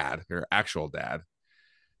her dad, her actual dad,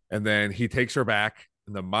 and then he takes her back.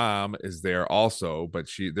 And the mom is there also, but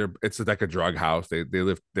it's like a drug house.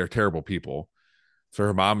 They're terrible people. So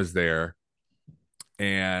her mom is there,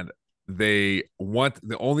 and they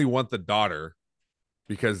only want the daughter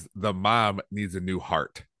because the mom needs a new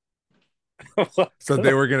heart. So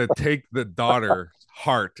they were gonna take the daughter's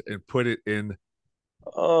heart and put it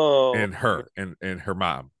Oh, in her in her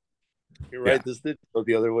mom. you're Yeah. right. This did go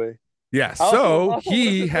the other way. Yeah. Also, So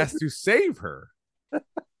he has to save her.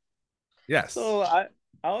 Yes. so I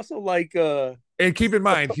also like And keep in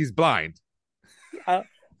mind he's blind. I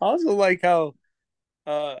also like how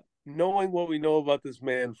uh knowing what we know about this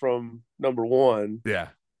man from number one, Yeah.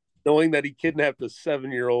 knowing that he kidnapped a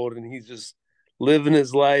 7-year-old and he's just living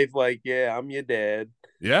his life like, yeah, I'm your dad.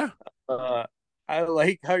 Yeah. Uh I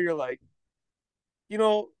like how you're like,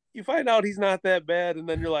 you find out he's not that bad, and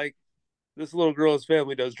then you're like, this little girl's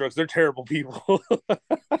family does drugs. They're terrible people.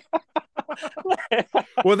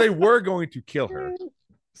 Well, they were going to kill her.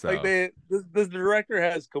 Like So this director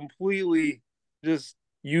has completely just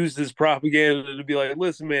used his propaganda to be like,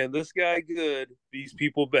 listen, man, this guy good, these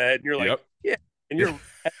people bad, and you're like, yep. yeah, and you're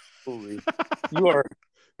absolutely, you are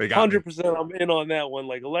They got me. 100%. I'm in on that one.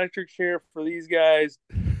 Like electric chair for these guys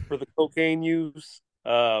for the cocaine use,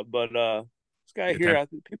 but this guy here, I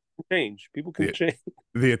think people can change. People can the, change.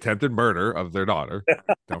 the attempted murder of their daughter.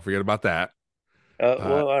 Don't forget about that.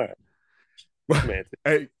 Well, all right,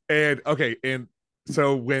 semantics. And okay, and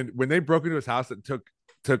so when they broke into his house and took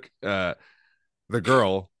the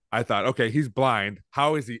girl, I thought, okay, he's blind.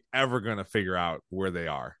 How is he ever gonna figure out where they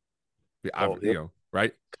are? Oh, yep.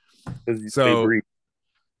 Right? Because they So breathe.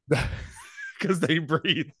 because they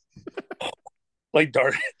breathe. Like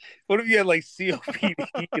dark. What if you had like COPD?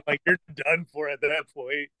 Like you're done for at that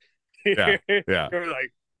point. Yeah, yeah. You're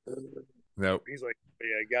like, Nope. he's like,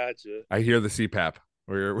 yeah, I gotcha. I hear the CPAP.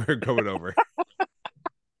 We're going over.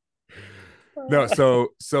 No, so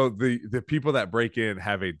the people that break in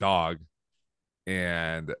have a dog,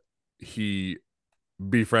 and he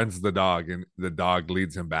befriends the dog, and the dog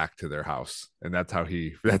leads him back to their house, and that's how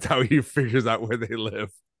he figures out where they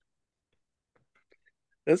live.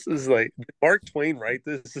 This is like Mark Twain, right?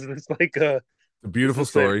 This is like a A beautiful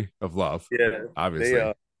story of love. yeah.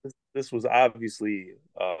 Obviously. This was obviously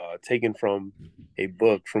taken from a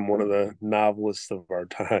book from one of the novelists of our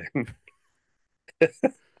time.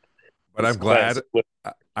 But I'm glad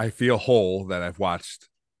I feel whole that I've watched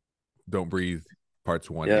Don't Breathe parts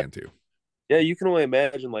 1 and 2. Yeah, you can only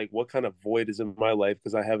imagine like what kind of void is in my life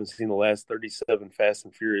because I haven't seen the last 37 Fast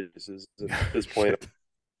and Furiouses at this point.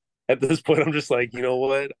 At this point, I'm just like, you know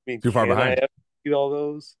what? I mean, too far behind. I have to see all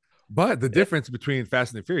those? But the difference between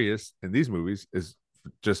Fast and the Furious and these movies is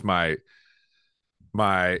just my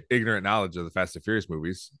my ignorant knowledge of the Fast and Furious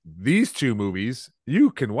movies, these two movies you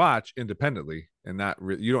can watch independently and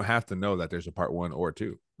you don't have to know that there's a part one or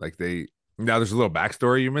two. Like now there's a little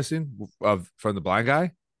backstory you're missing from the blind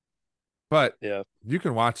guy, but Yeah. you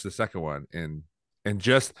can watch the second one and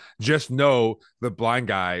just know the blind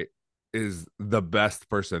guy is the best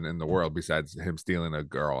person in the world besides him stealing a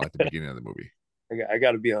girl at the beginning of the movie. I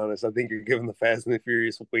got to be honest. I think you're giving the Fast and the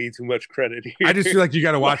Furious way too much credit here. I just feel like you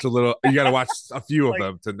got to watch you got to watch a few of like,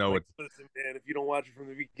 them to know like, what. listen, man, if you don't watch it from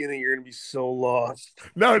the beginning, you're gonna be so lost.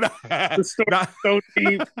 No, no, The story's not, so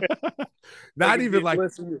deep. not like, even like.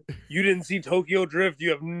 Listen, you didn't see Tokyo Drift. You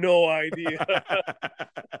have no idea.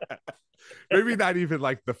 Maybe not even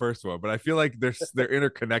like the first one, but I feel like they're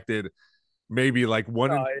interconnected. Maybe like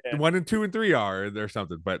one and two and three are or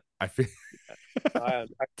something, but I feel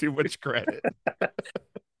too much credit.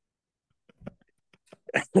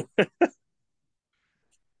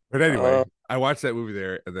 But anyway, I watched that movie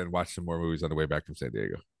there and then watched some more movies on the way back from San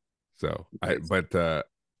Diego. So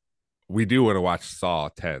we do want to watch Saw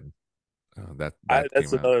 10. That's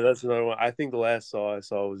another one. I think the last Saw I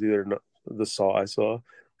saw was either the Saw I saw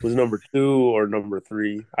was number 2 or number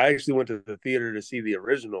 3. I actually went to the theater to see the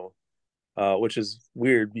original, which is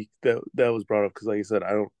weird. That was brought up because, like I said,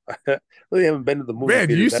 I really haven't been to the movie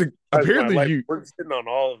theater. Apparently we're sitting on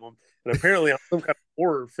all of them, and apparently I'm some kind of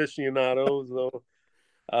horror aficionado. So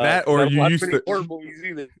that or you used to horror movies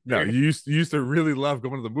either. No, you used to really love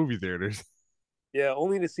going to the movie theaters. Yeah,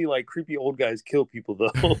 only to see like creepy old guys kill people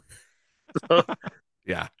though. So,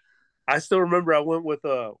 yeah. I still remember I went with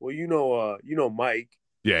Mike.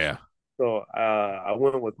 Yeah. So I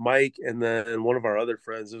went with Mike and then one of our other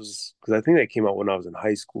friends. It was because I think that came out when I was in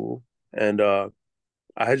high school, and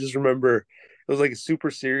I just remember it was like a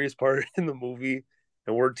super serious part in the movie,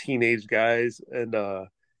 and we're teenage guys, and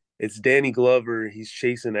it's Danny Glover. He's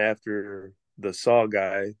chasing after the Saw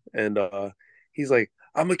guy, and he's like,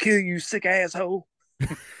 "I'm gonna kill you, sick asshole."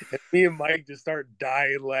 And me and Mike just start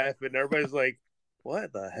dying laughing. Everybody's like,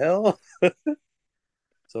 "What the hell?"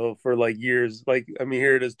 So for like years, like I mean,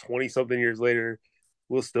 here it is, 20 something years later,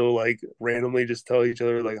 we'll still like randomly just tell each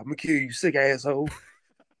other like, "I'm gonna kill you, sick asshole."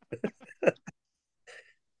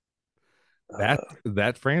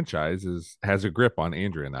 That franchise has a grip on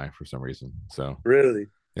Andrea and I for some reason. So really,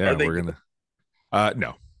 yeah, we're gonna.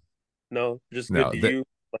 No, just no, good to you.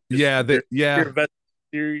 Like, your best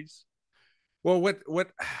series. Well,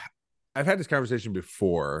 what I've had this conversation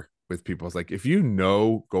before with people. It's like if you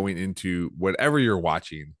know going into whatever you're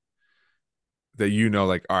watching that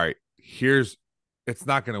like, all right, it's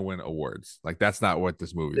not going to win awards. Like that's not what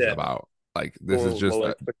this movie is about. Like this is just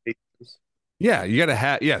you got to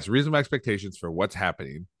have reasonable expectations for what's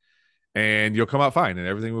happening, and you'll come out fine, and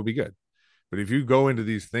everything will be good. But if you go into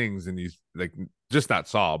these things and these like just not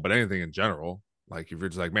Saw, but anything in general, like if you're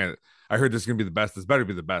just like, man, I heard this is gonna be the best, this better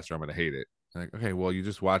be the best, or I'm gonna hate it. Like, okay, well, you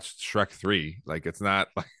just watched Shrek 3. Like it's not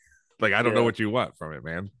like I don't know what you want from it,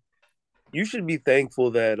 man. You should be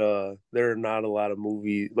thankful that there are not a lot of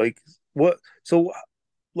movies like what so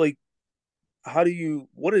like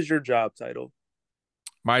what is your job title?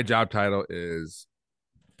 My job title is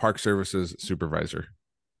Park Services Supervisor.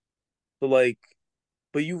 So like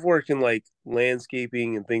but you've worked in like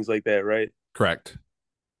landscaping and things like that, right? Correct.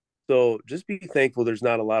 So just be thankful there's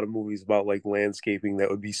not a lot of movies about like landscaping that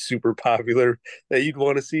would be super popular that you'd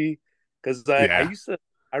want to see. Because I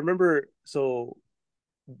remember so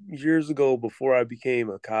years ago before I became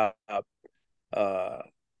a cop, I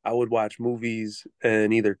would watch movies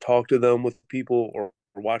and either talk to them with people or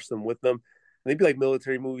watch them with them. And they'd be like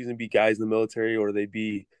military movies and be guys in the military, or they'd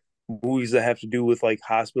be movies that have to do with like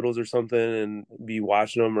hospitals or something and be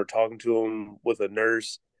watching them or talking to them with a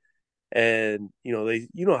nurse. And you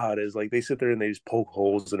know how it is, like they sit there and they just poke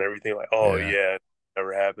holes and everything, like, oh yeah,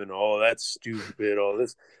 never happened, oh that's stupid, oh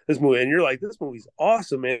this movie, and you're like, this movie's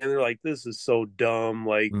awesome, man, and they're like, this is so dumb,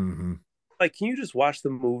 like like can you just watch the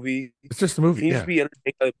movie? It's just a movie. Can you just be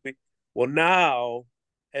entertained by the movie? Well, now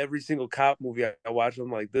every single cop movie I watch,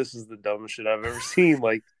 I'm like, this is the dumbest shit I've ever seen,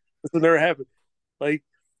 like this will never happen, like,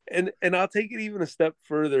 and I'll take it even a step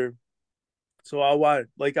further. So I'll watch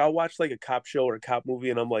like a cop show or a cop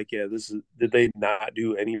movie, and I'm like, yeah, did they not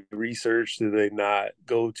do any research? Did they not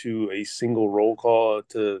go to a single roll call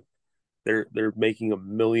to they're making $1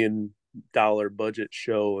 million budget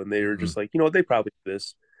show, and they're just like, they probably do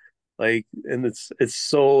this. Like, and it's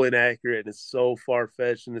so inaccurate and it's so far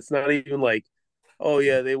fetched, and it's not even like, oh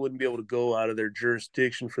yeah, they wouldn't be able to go out of their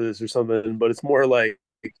jurisdiction for this or something, but it's more like,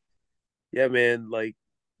 yeah, man, like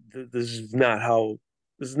this is not how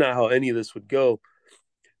any of this would go.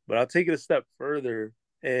 But I'll take it a step further,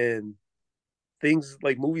 and things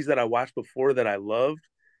like movies that I watched before that I loved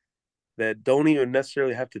that don't even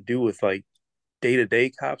necessarily have to do with like day to day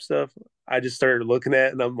cop stuff. I just started looking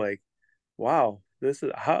at and I'm like, wow, this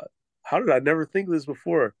is how did I never think of this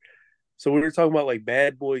before? So we were talking about like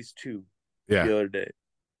Bad Boys 2 Yeah. the other day.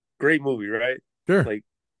 Great movie, right? Sure. Like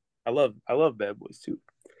I love Bad Boys 2.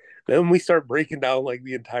 Then we start breaking down like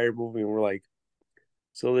the entire movie and we're like,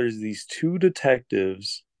 so there's these two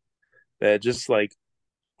detectives that just like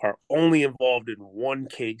are only involved in one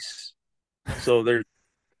case. So they're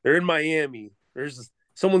in Miami. There's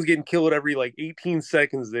someone's getting killed every like 18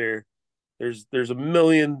 seconds there. There's a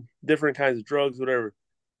million different kinds of drugs, whatever.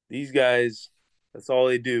 These guys, that's all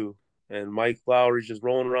they do. And Mike Lowry's just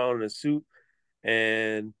rolling around in a suit.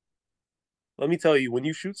 And let me tell you, when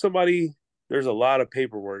you shoot somebody, there's a lot of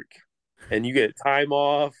paperwork, and you get time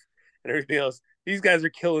off and everything else. These guys are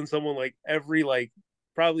killing someone like every like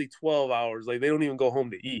probably 12 hours. Like they don't even go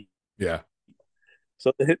home to eat. Yeah.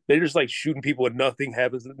 So they're just like shooting people and nothing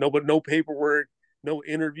happens. No paperwork, no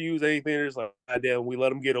interviews, anything. They're just like, God damn, we let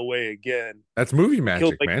them get away again. That's movie Killed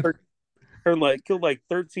magic, like man. killed like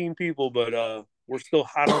 13 people, but we're still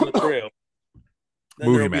hot on the trail. Then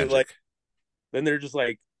Movie there'll be like magic. then they're just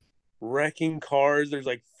like wrecking cars. There's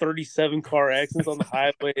like 37 car accidents on the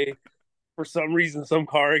highway. For some reason, some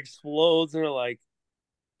car explodes, and they're like,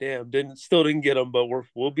 "Damn, didn't get them, but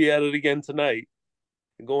we'll be at it again tonight."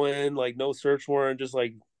 And go in like no search warrant, just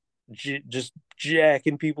like just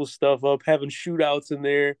jacking people's stuff up, having shootouts in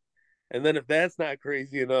there. And then if that's not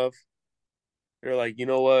crazy enough, they're like, you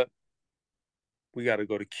know what? We got to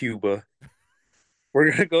go to Cuba. We're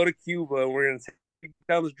gonna go to Cuba, and we're gonna take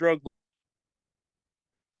down this drug.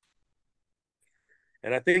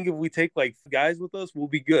 And I think if we take like guys with us, we'll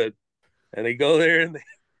be good. And they go there and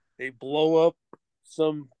they blow up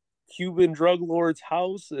some Cuban drug lord's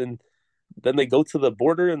house, and then they go to the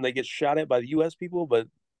border and they get shot at by the U.S. people. But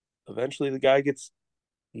eventually, the guy gets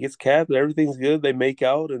capped. Everything's good. They make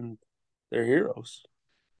out, and they're heroes.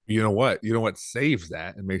 You know what? You know what saves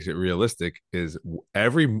that and makes it realistic is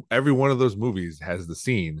every one of those movies has the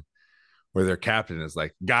scene where their captain is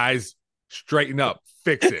like, "Guys, straighten up,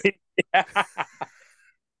 fix it,"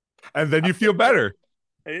 and then you feel better.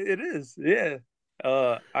 It is, yeah.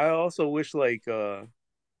 I also wish like I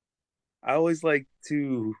always like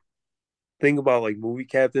to think about like movie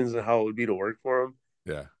captains and how it would be to work for them.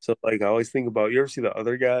 Yeah, So like I always think about you ever see the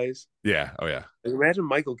other guys? yeah, oh yeah. Like, imagine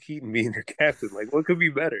Michael Keaton being your captain. Like what could be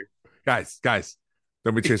better? Guys,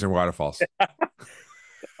 don't be chasing waterfalls.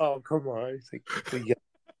 Oh come on! It's like well,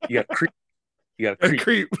 you got creep, you got And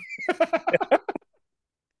creep. creep.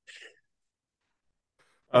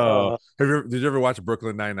 Uh, Did you ever watch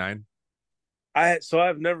Brooklyn Nine-Nine? I've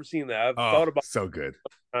never seen that. I've Oh, thought about so good.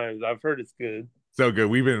 it times. I've heard it's good. So good.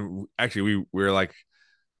 We've been actually we're like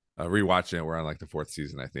rewatching it. We're on like the fourth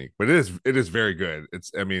season, I think. But it is very good.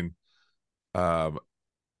 It's I mean, um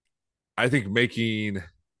I think making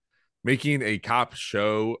a cop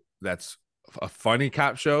show that's a funny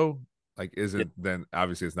cop show like Yeah, isn't then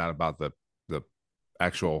obviously it's not about the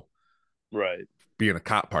actual right. being a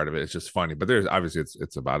cop part of it. It's just funny. But there's obviously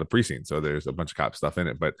it's about a precinct, so there's a bunch of cop stuff in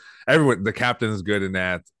it. But everyone, the captain is good in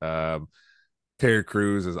that. Terry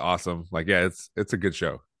Crews is awesome. Like, yeah, it's a good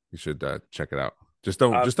show. You should check it out.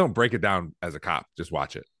 Uh, Just don't break it down as a cop. Just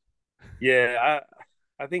watch it. yeah,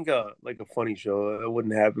 I think like a funny show it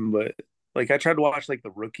wouldn't happen, but like I tried to watch like The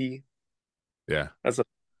Rookie. Yeah. That's a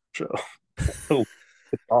show. So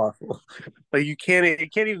it's awful. Like you can't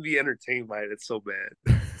even be entertained by it. It's so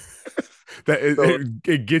bad. that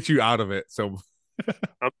So it gets you out of it. So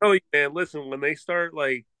I'm telling you, man, listen, when they start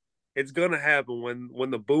like it's gonna happen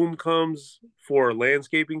when the boom comes for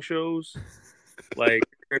landscaping shows, like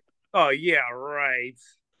oh yeah, right.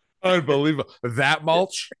 unbelievable. That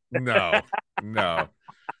mulch? No, no.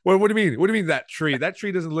 What do you mean? What do you mean that tree? That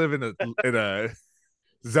tree doesn't live in a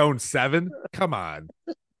zone 7? Come on.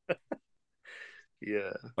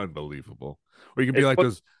 Yeah. Unbelievable. Or you can be It's like what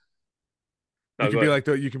those you no, can go be ahead.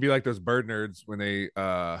 like you can be like those bird nerds when they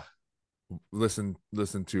listen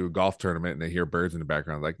to a golf tournament and they hear birds in the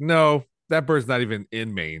background. Like, no, that bird's not even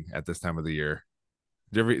in Maine at this time of the year.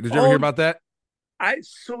 Did you ever hear Oh about that?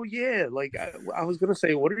 yeah, like I was gonna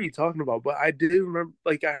say, what are you talking about? But I did remember,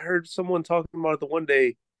 like I heard someone talking about it the one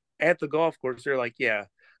day at the golf course. They're like, yeah,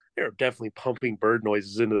 they're definitely pumping bird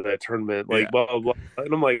noises into that tournament, Yeah. like blah blah blah.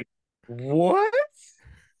 And I'm like, what?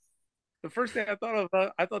 The first thing I thought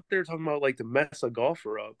of, I thought they were talking about like to mess a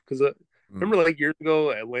golfer up because Mm. remember like years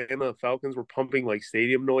ago, Atlanta Falcons were pumping like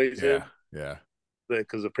stadium noise Yeah. in Yeah.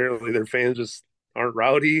 because apparently their fans just aren't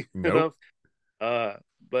rowdy Nope. enough. Uh,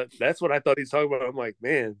 but that's what I thought he's talking about. I'm like,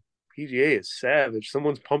 man. PGA is savage.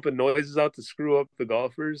 Someone's pumping noises out to screw up the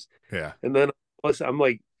golfers, Yeah. and then plus I'm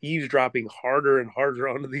like eavesdropping harder and harder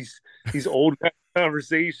onto these old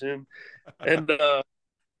conversation, and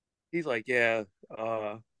he's like, yeah,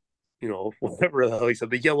 whatever the hell he said,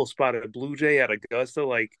 the yellow spotted blue jay at Augusta.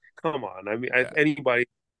 Like, come on. I mean, Yeah. anybody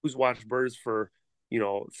who's watched birds for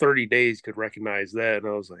 30 days could recognize that. And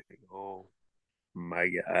I was like, oh my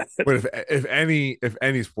god. But if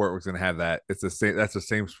any sport was going to have that, it's the same. That's the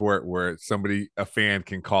same sport where a fan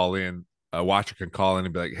can call in, a watcher can call in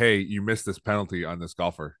and be like, "Hey, you missed this penalty on this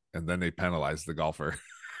golfer," and then they penalize the golfer.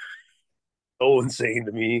 So insane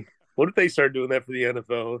to me. What if they start doing that for the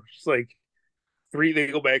NFL? Just like they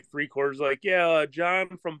go back 3 quarters, like, yeah,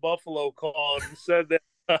 John from Buffalo called and said that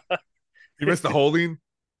You missed the holding.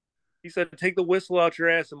 he said, take the whistle out your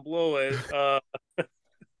ass and blow it.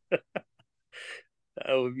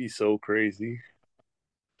 That would be so crazy.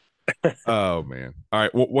 Oh man! All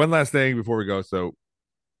right, one last thing before we go. So,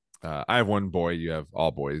 I have one boy. You have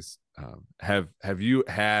all boys. Have you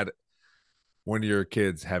had one of your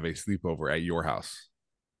kids have a sleepover at your house?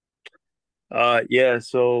 Yeah,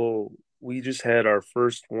 so we just had our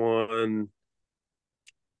first one.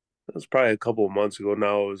 That was probably a couple of months ago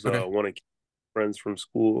now. It was Okay. one of friends from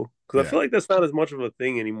school because I Yeah. feel like that's not as much of a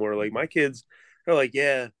thing anymore. Like my kids, they're like,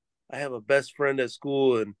 yeah, I have a best friend at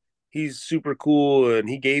school and he's super cool and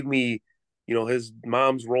he gave me, his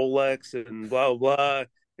mom's Rolex and blah blah blah.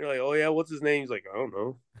 You're like, oh yeah, what's his name? He's like, I don't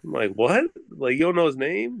know. I'm like, what? Like you don't know his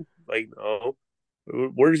name? Like, no.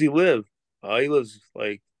 Where does he live? He lives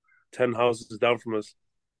like 10 houses down from us.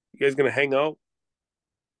 You guys gonna hang out?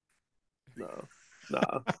 No,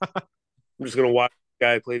 nah. I'm just gonna watch a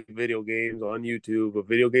guy play video games on YouTube, of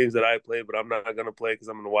video games that I play, but I'm not gonna play because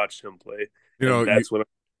I'm gonna watch him play, You know, and you that's what.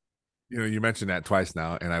 you mentioned that twice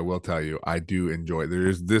now, and I will tell you, I do enjoy.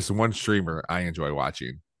 There's this one streamer I enjoy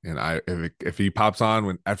watching, and if he pops on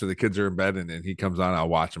when after the kids are in bed, and he comes on, I'll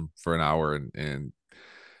watch him for an hour, and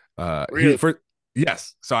he Really, for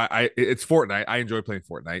yes. So I it's Fortnite. I enjoy playing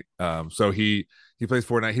Fortnite. So he plays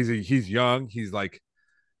Fortnite. He's young. He's like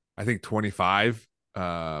I think 25.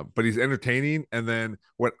 But he's entertaining. And then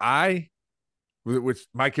which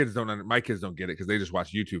my kids don't get it because they just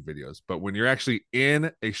watch YouTube videos. But when you're actually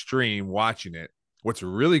in a stream watching it, what's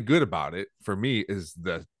really good about it for me is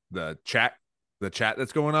the chat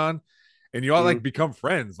that's going on, and you all mm, like become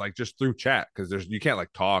friends like just through chat because you can't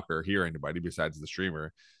like talk or hear anybody besides the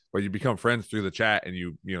streamer, but you become friends through the chat and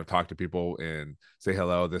you talk to people and say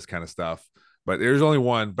hello, this kind of stuff. But there's only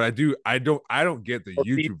one. But I don't get the or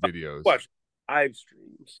YouTube videos. watch live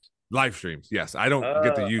streams. Live streams, yes. I don't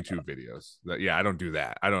get the Uh, YouTube videos. Yeah, I don't do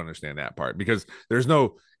that. I don't understand that part because there's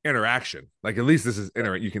no interaction. Like at least this is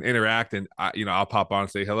you can interact, and I'll pop on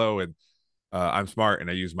and say hello, and I'm smart, and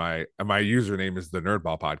I use my username is the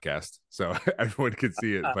Nerdball Podcast, so everyone can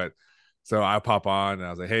see it. But so I pop on and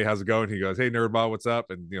I was like, hey, how's it going? He goes, hey, Nerdball, what's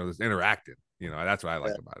up? And just interacting. That's what I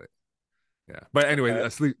like yeah, about it. Yeah. But anyway,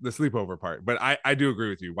 okay. the sleepover part. But I do agree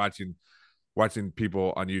with you. Watching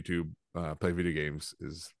people on YouTube play video games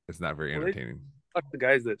it's not very Well, they entertaining. watch the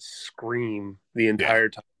guys that scream the Yeah, entire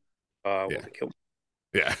time yeah, when they kill.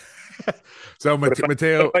 yeah. So But if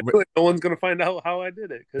Mateo, I do it, no one's gonna find out how I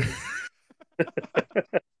did it because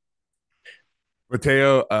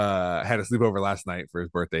had a sleepover last night for his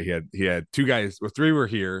birthday. He had two guys. Well, three were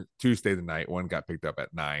here. Two stayed the night. One got picked up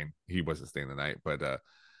at 9. He wasn't staying the night, but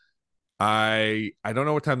I don't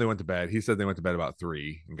know what time they went to bed. He said they went to bed about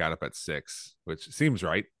 3 and got up at 6, which seems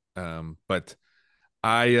right. But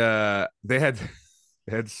they had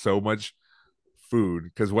they had so much food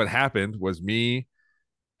because what happened was me.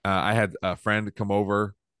 I had a friend come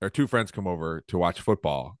over, or two friends come over to watch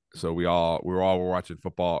football. So we were watching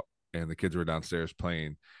football, and the kids were downstairs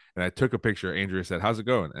playing. And I took a picture. Andrea said, "How's it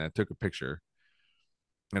going?" And I took a picture,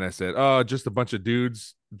 and I said, "Oh, just a bunch of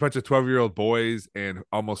dudes, a bunch of 12-year-old boys and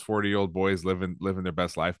almost 40-year-old boys living their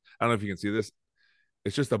best life." I don't know if you can see this.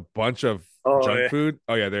 It's just a bunch of oh junk yeah, food.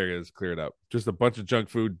 Oh yeah, there it is. Clear it up. Just a bunch of junk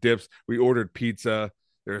food, dips. We ordered pizza.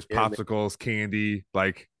 There's yeah, man. popsicles, candy.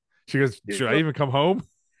 Like she goes, He'll, "Should I even come home?"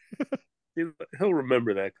 he'll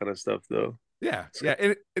remember that kind of stuff though. Yeah, yeah,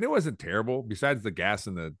 and it wasn't terrible. Besides the gas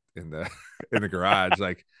in the in the garage,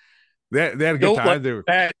 like they had a good Don't light time. They were,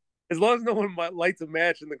 a match. As long as no one lights a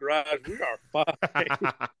match in the garage, we are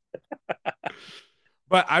fine.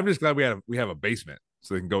 but I'm just glad we have a basement,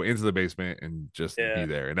 so they can go into the basement and just be Yeah.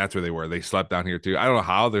 there. And that's where they were. They slept down here too. I don't know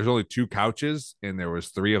how. There's only 2 couches, and there was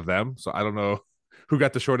 3 of them. So I don't know who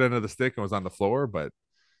got the short end of the stick and was on the floor. But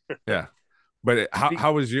yeah. But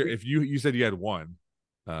how was your? If you said you had one,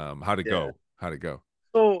 how'd it Yeah. go? How'd it go?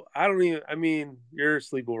 So I don't even. I mean, your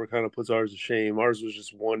sleepover kind of puts ours to shame. Ours was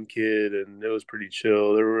just one kid, and it was pretty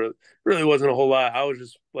chill. Really wasn't a whole lot. I was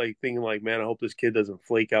just like thinking, like, man, I hope this kid doesn't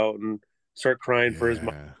flake out and start crying for his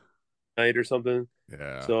Yeah. night or something.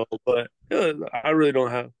 Yeah. So, but I really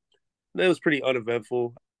don't have. It was pretty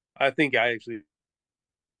uneventful. I think I actually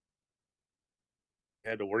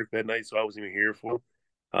had to work that night, so I wasn't even here for it.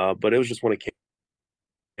 But it was just one of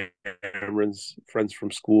Cameron's friends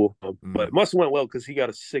from school. But Mm. it must have went well because he got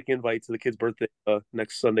a sick invite to the kid's birthday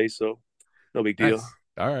next Sunday, so no big deal. Nice.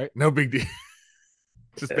 All right. No big deal.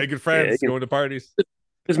 Just Yeah, making yeah, friends, going to parties.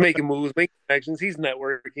 just making moves, making connections. He's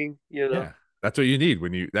networking, you know. Yeah. That's what you need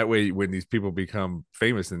when you that way when these people become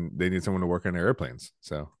famous and they need someone to work on their airplanes.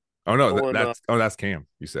 So oh no, No one, that's Cam.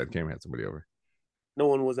 You said Cam had somebody over. no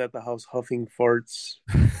one was at the house huffing farts.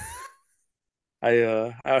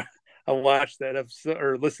 I watched that episode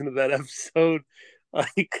or listened to that episode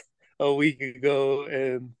like a week ago,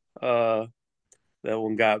 and that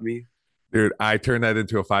one got me. Dude, I turned that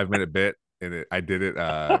into a 5 minute bit and I did it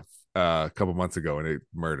a couple months ago and it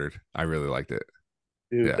murdered. I really liked it.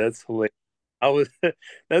 Dude, Yeah. that's hilarious. I was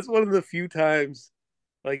that's one of the few times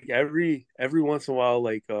like every once in a while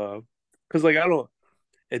like because like I don't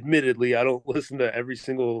admittedly I don't listen to every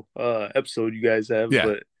single episode you guys have, Yeah.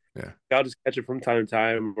 but Yeah. I'll just catch it from time to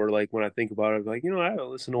time or like when I think about it, I'm like, I haven't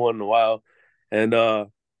listened to one in a while. And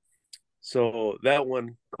so that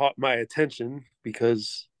one caught my attention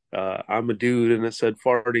because I'm a dude and it said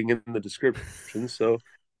farting in the description. So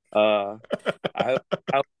uh I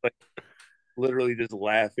I was like literally just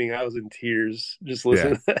laughing. I was in tears just Yeah.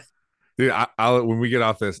 listening to that. Dude, I'll when we get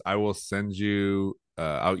off this, I will send you.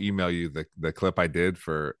 I'll email you the clip I did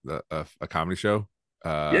for a comedy show.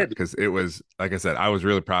 Yeah, Because it was like I said, I was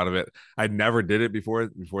really proud of it. I never did it before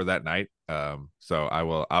that night. So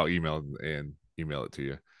I'll email it to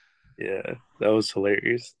you. yeah, that was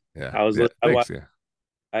hilarious. Yeah, I was yeah. I Thanks.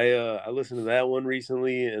 Yeah. I listened to that one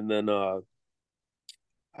recently, and then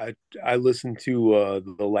I I listened to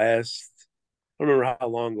the last. I don't remember how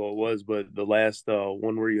long ago it was, but the last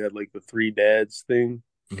one where you had like the three dads thing,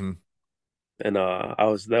 Hmm. and I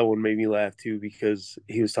was that one made me laugh too because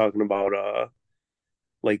he was talking about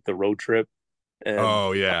like the road trip, and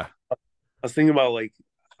Oh yeah. I was thinking about like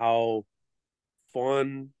how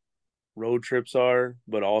fun road trips are,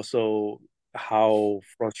 but also how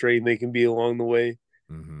frustrating they can be along the way.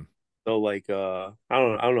 Hmm. So like I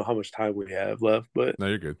don't know how much time we have left, but No,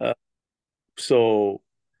 you're good. uh, so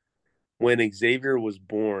when Xavier was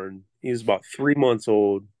born, he was about 3 months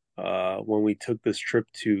old when we took this trip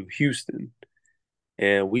to Houston,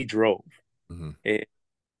 and we drove, Hmm. and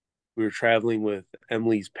we were traveling with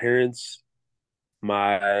Emily's parents,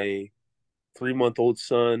 my 3 month old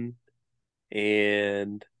son,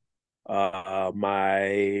 and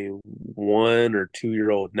my 1 or 2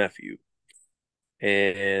 year old nephew.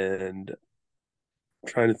 And I'm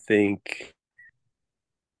trying to think.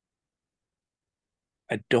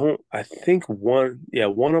 I think one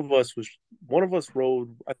of us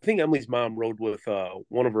rode, I think Emily's mom rode with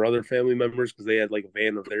one of her other family members because they had like a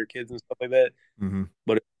van of their kids and stuff like that. Hmm.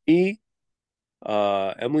 But me,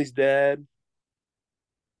 Emily's dad,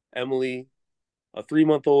 Emily, a 3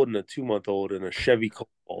 month old and a 2 month old in a Chevy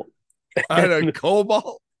Cobalt. I had a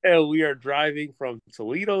cobalt. And we are driving from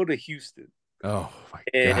Toledo to Houston. Oh my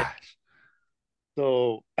And gosh.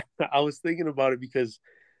 so I was thinking about it because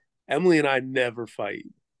Emily and I never fight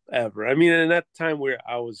ever. I mean, and at the time where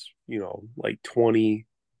I was, like 20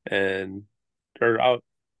 and or I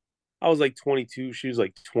was like 22, she was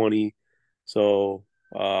like 20. So,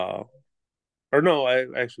 or no, I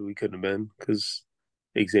actually we couldn't have been because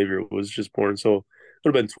Xavier was just born. So it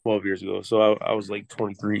would have been 12 years ago. So I was like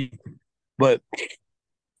 23. But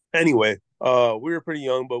anyway, we were pretty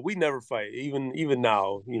young, but we never fight. Even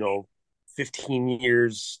now, 15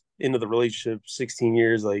 years into the relationship, 16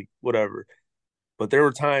 years, like whatever. But there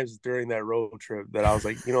were times during that road trip that I was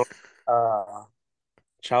like,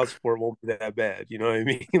 child support won't be that bad. You know what I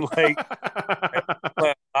mean? Like, a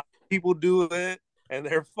lot of people do it and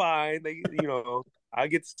they're fine. I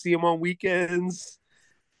get to see them on weekends.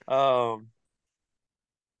 Um,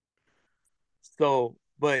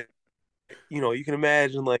 but you can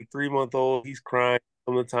imagine like 3 month old, he's crying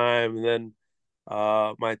some of the time, and then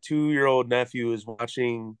my 2 year old nephew is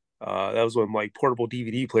watching. That was when like portable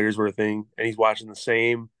DVD players were a thing, and he's watching the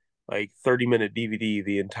same like 30-minute DVD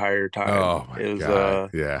the entire time. Oh my It was god.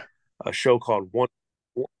 Yeah. a show called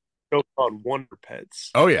Wonder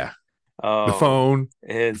Pets. Oh yeah. The Um, phone.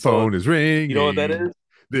 The and so phone is you know what that ringing. is?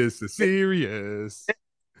 This is serious.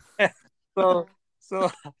 so so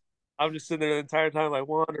I'm just sitting there the entire time like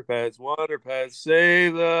Wonder Pets,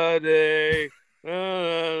 save the day.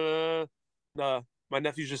 Nah, my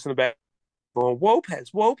nephew's just in the back going, whoa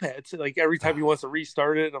pets, whoa pets. Like every time he wants to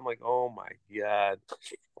restart it, I'm like, oh my God.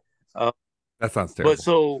 Uh, That sounds but terrible.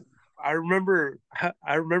 so I remembered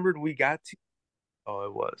we got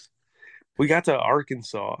to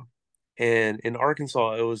Arkansas, and in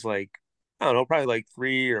Arkansas it was like, I don't know, probably like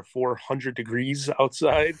 300 or 400 degrees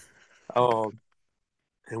outside. Um,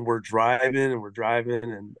 and we're driving,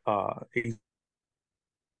 and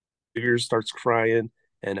Xavier starts crying,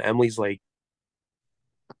 and Emily's like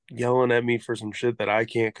yelling at me for some shit that I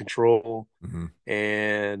can't control, Hmm.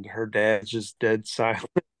 and her dad's just dead silent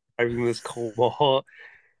driving this cobalt,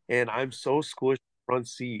 and I'm so squished in the front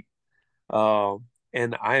seat.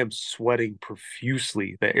 And I am sweating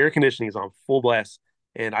profusely. The air conditioning is on full blast,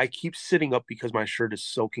 and I keep sitting up because my shirt is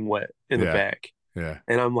soaking wet in the Yeah. back. Yeah.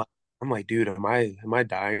 And I'm like, dude, am I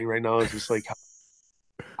dying right now? It's just like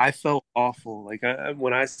I felt awful. Like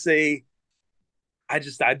when I say I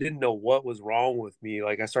didn't know what was wrong with me.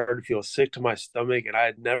 Like I started to feel sick to my stomach, and I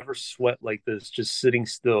had never sweat like this just sitting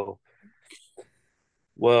still.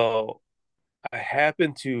 Well, I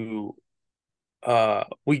happened to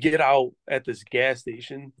we get out at this gas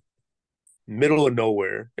station, middle of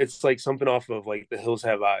nowhere. It's like something off of like The Hills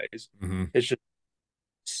Have Eyes. Hmm. It's just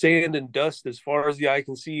sand and dust as far as the eye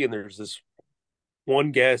can see, and there's this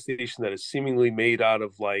one gas station that is seemingly made out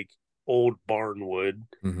of like old barn wood.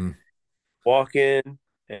 Hmm. Walk in,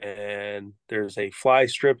 and there's a fly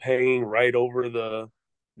strip hanging right over the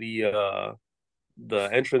uh the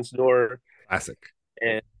entrance door, Classic.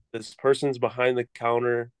 and this person's behind the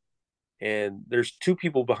counter, and there's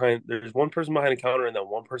one person behind the counter, and then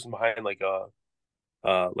one person behind like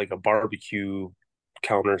a barbecue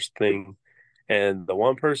counters thing, and the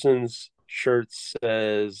one person's shirt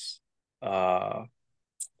says uh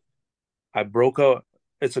I broke up.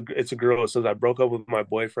 It's a girl. It says I broke up with my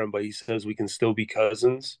boyfriend, but he says we can still be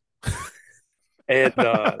cousins. And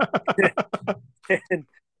and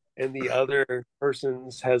and the other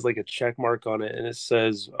person's has like a check mark on it, and it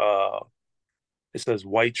says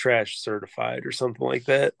white trash certified or something like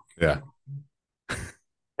that. Yeah.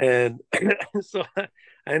 And so I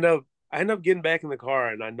end up I end up getting back in the car,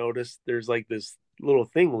 and I noticed there's like this little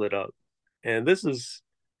thing lit up. And this is,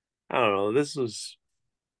 I don't know, this was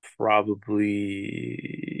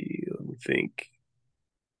probably, let me think.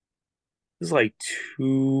 This is like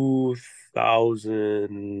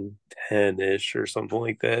 2010-ish or something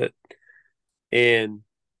like that. And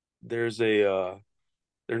there's a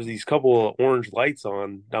there's these couple of orange lights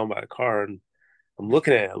on down by the car, and I'm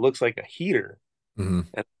looking at it. It looks like a heater. Hmm.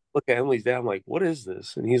 And I look at Emily's dad. I'm like, "What is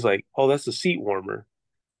this?" And he's like, "Oh, that's a seat warmer."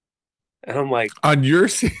 And I'm like, On your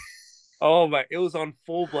seat. "Oh my!" It was on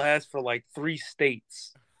full blast for like 3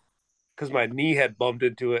 states because my knee had bumped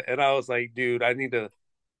into it, and I was like, "Dude, I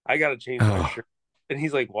gotta change my Oh. shirt." And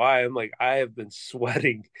he's like, "Why?" I'm like, "I have been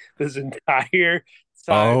sweating this entire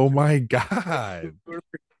time Oh through my God. 2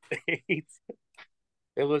 states."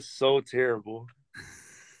 It was so terrible.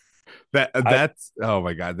 I That's oh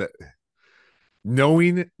my God. That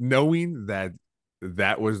knowing that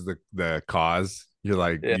that was the cause, you're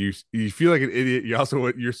like Yeah. you feel like an idiot.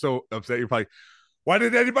 You're so upset. You're probably, why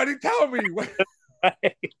did anybody tell me?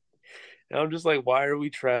 And I'm just like, why are we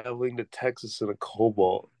traveling to Texas in a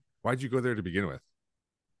Cobalt? Why'd you go there to begin with?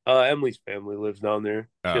 Emily's family lives down there.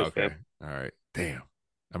 She Oh, has family. okay. All right. Damn.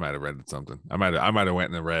 I might have rented something. I might have went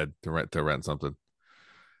in the red to rent something.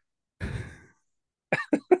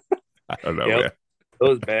 I don't know, Yeah, man. it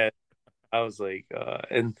was bad. I was like,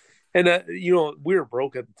 and we were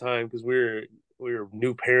broke at the time because we were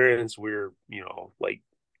new parents. We were, like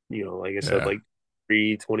I said, Yeah. like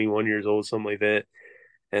 21 years old, something like that.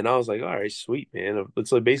 And I was like, all right, sweet, man.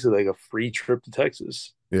 It's like basically like a free trip to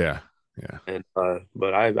Texas. Yeah. Yeah. And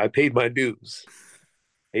but I paid my dues.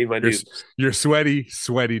 Paid my You're dues. you're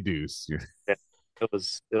sweaty deuce. Yeah, it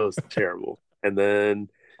was terrible. And then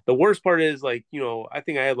the worst part is like, I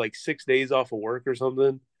think I had like 6 days off of work or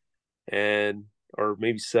something, and or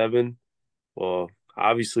maybe seven. Well,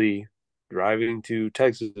 obviously, driving to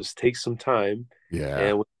Texas takes some time, Yeah.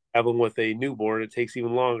 and when you're traveling with a newborn, it takes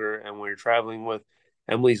even longer. And when you're traveling with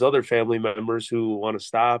Emily's other family members who want to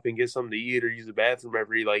stop and get something to eat or use the bathroom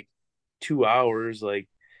every like 2 hours, like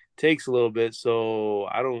takes a little bit. So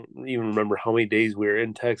I don't even remember how many days we were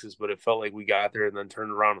in Texas, but it felt like we got there and then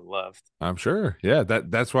turned around and left. I'm sure. Yeah,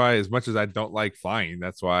 that's why, as much as I don't like flying,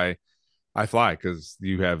 that's why I fly, because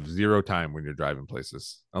you have zero time when you're driving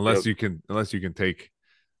places. Yep. Unless you can take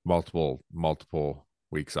multiple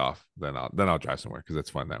weeks off, then I'll drive somewhere because it's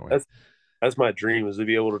fun that way. That's that's my dream, is to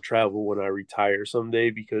be able to travel when I retire someday,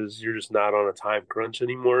 because you're just not on a time crunch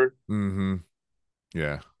anymore. Hmm.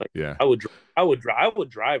 Yeah. Yeah. I would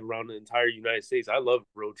drive around the entire United States. I love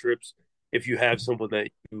road trips. If you have someone that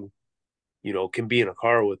you can be in a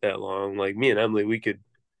car with that long, like me and Emily, we could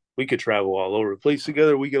travel all over the place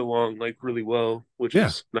together. We get along like really well, which Yeah.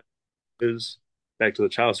 is nice. Is back to the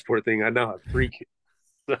child support thing. I now have 3 kids,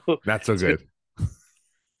 so Not so it's been, good.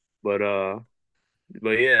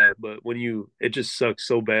 but yeah, but it just sucks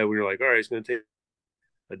so bad when you're like, all right, it's gonna take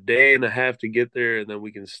a day and a half to get there, and then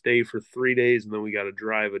we can stay for 3 days, and then we got to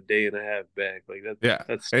drive a day and a half back. Like that. Yeah.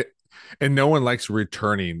 That's And no one likes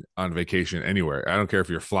returning on vacation anywhere. I don't care if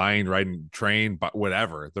you're flying, riding train, but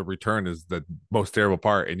whatever. The return is the most terrible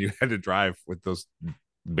part, and you had to drive with those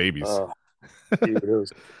babies. uh, dude, it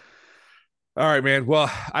was All right, man. Well,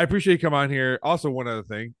 I appreciate you coming on here. Also, one other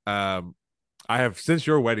thing. I have since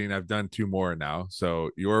your wedding, I've done 2 more now.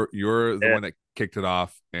 So you're the yeah, one that kicked it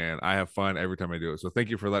off, and I have fun every time I do it. So thank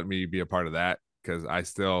you for letting me be a part of that, because I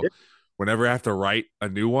still, yeah, whenever I have to write a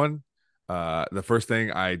new one, the first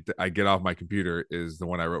thing I get off my computer is the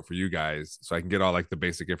one I wrote for you guys, so I can get all like the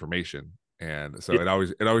basic information. And so yeah.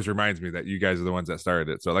 it always reminds me that you guys are the ones that started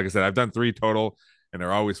it. So like I said, I've done 3 total, and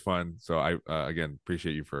they're always fun. So I again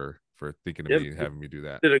appreciate you for thinking of Yeah. me and having me do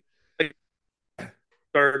that. Did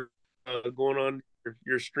start going on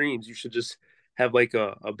your streams? You should just have like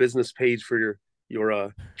a business page for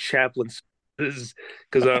your chaplain, because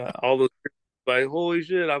all those like, holy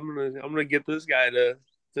shit, I'm gonna get this guy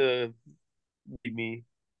to meet me.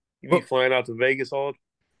 You be Well, flying out to Vegas all.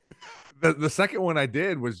 the second one I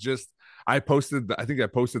did was just I think I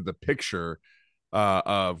posted the picture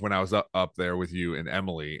of when I was up there with you and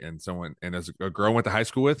Emily and someone, and as a girl I went to high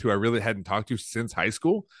school with, who I really hadn't talked to since high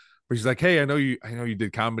school. But she's like, "Hey, I know you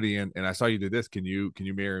did comedy, and I saw you did this. Can you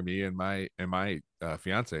marry me and my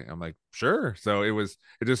fiance?" I'm like, "Sure." So I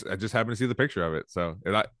just happened to see the picture of it. So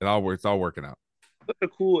it's all working out. It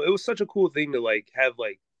was such a cool thing to like have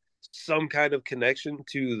like some kind of connection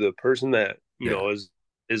to the person that Yeah.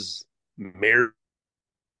 is married,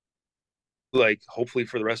 like hopefully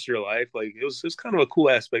for the rest of your life. Like it was kind of a cool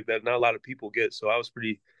aspect that not a lot of people get. So I was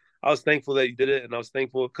thankful that you did it, and I was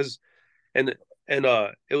thankful because and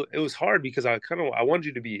it was hard because I wanted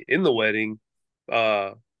you to be in the wedding,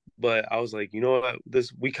 uh but I was like, you know what,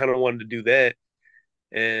 this we kind of wanted to do that.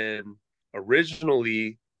 And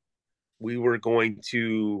originally we were going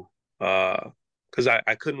to because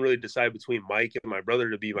I couldn't really decide between Mike and my brother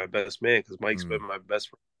to be my best man, because Mike's Mm. been my best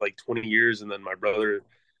for like 20 years, and then my brother,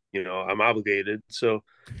 I'm obligated. So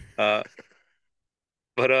uh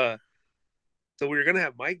but so we were gonna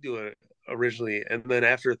have Mike do it originally, and then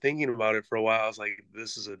after thinking about it for a while, I was like,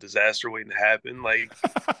 this is a disaster waiting to happen. Like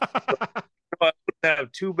I would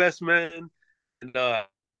have 2 best men, and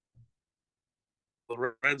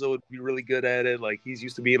Lorenzo would be really good at it. Like he's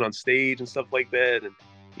used to being on stage and stuff like that, and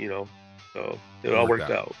you know, so it all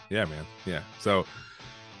worked out. Yeah, man. Yeah. So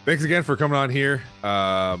thanks again for coming on here.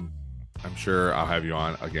 I'm sure I'll have you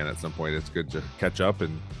on again at some point. It's good to catch up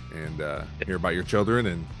and hear about your children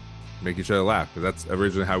and make each other laugh, because that's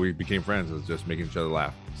originally how we became friends, was just making each other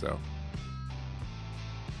laugh. So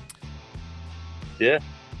Yeah.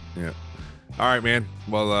 All right, man.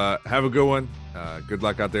 Well, have a good one. Good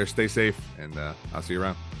luck out there. Stay safe, and I'll see you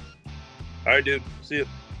around. All right, dude. See you.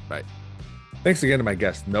 Bye. Thanks again to my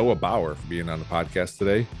guest, Noah Bauer, for being on the podcast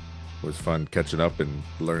today. It was fun catching up and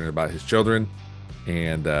learning about his children,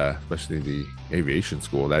 and especially the aviation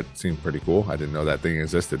school. That seemed pretty cool. I didn't know that thing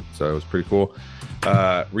existed, so it was pretty cool.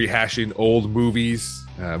 Rehashing old movies,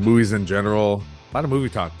 movies in general. A lot of movie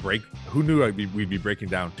talk. Who knew we'd be breaking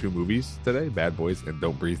down 2 movies today? Bad Boys and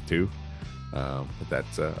Don't Breathe 2. But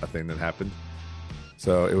that's a thing that happened.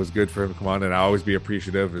 So it was good for him to come on, and I'll always be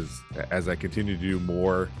appreciative as I continue to do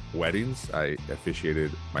more weddings. I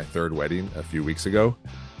officiated my 3rd wedding a few weeks ago.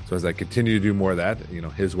 So as I continue to do more of that,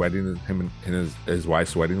 his wedding, him and his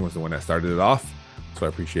wife's wedding was the one that started it off. So I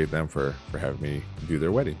appreciate them for having me do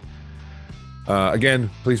their wedding. Again,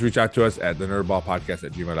 please reach out to us at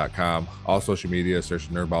thenerdballpodcast@gmail.com. All social media, search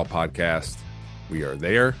Nerdball Podcast. We are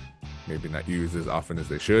there. Maybe not used as often as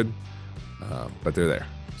they should, but they're there.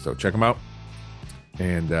 So check them out.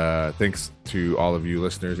 And thanks to all of you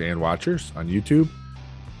listeners and watchers on YouTube.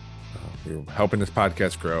 You're helping this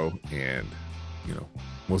podcast grow, and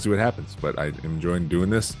we'll see what happens. But I'm enjoying doing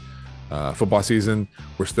this. Football season,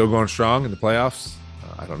 we're still going strong in the playoffs.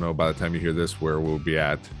 I don't know by the time you hear this where we'll be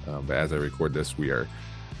at, but as I record this, we are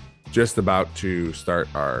just about to start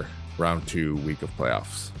our round 2 week of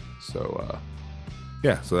playoffs. So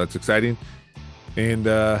so that's exciting. And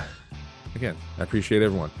again, I appreciate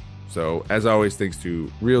everyone. So, as always, thanks to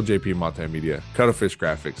Real JP Multimedia, Cuttlefish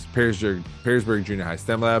Graphics, Pearsburg Junior High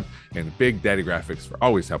STEM Lab, and Big Daddy Graphics for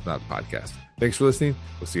always helping out the podcast. Thanks for listening.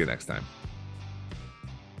 We'll see you next time.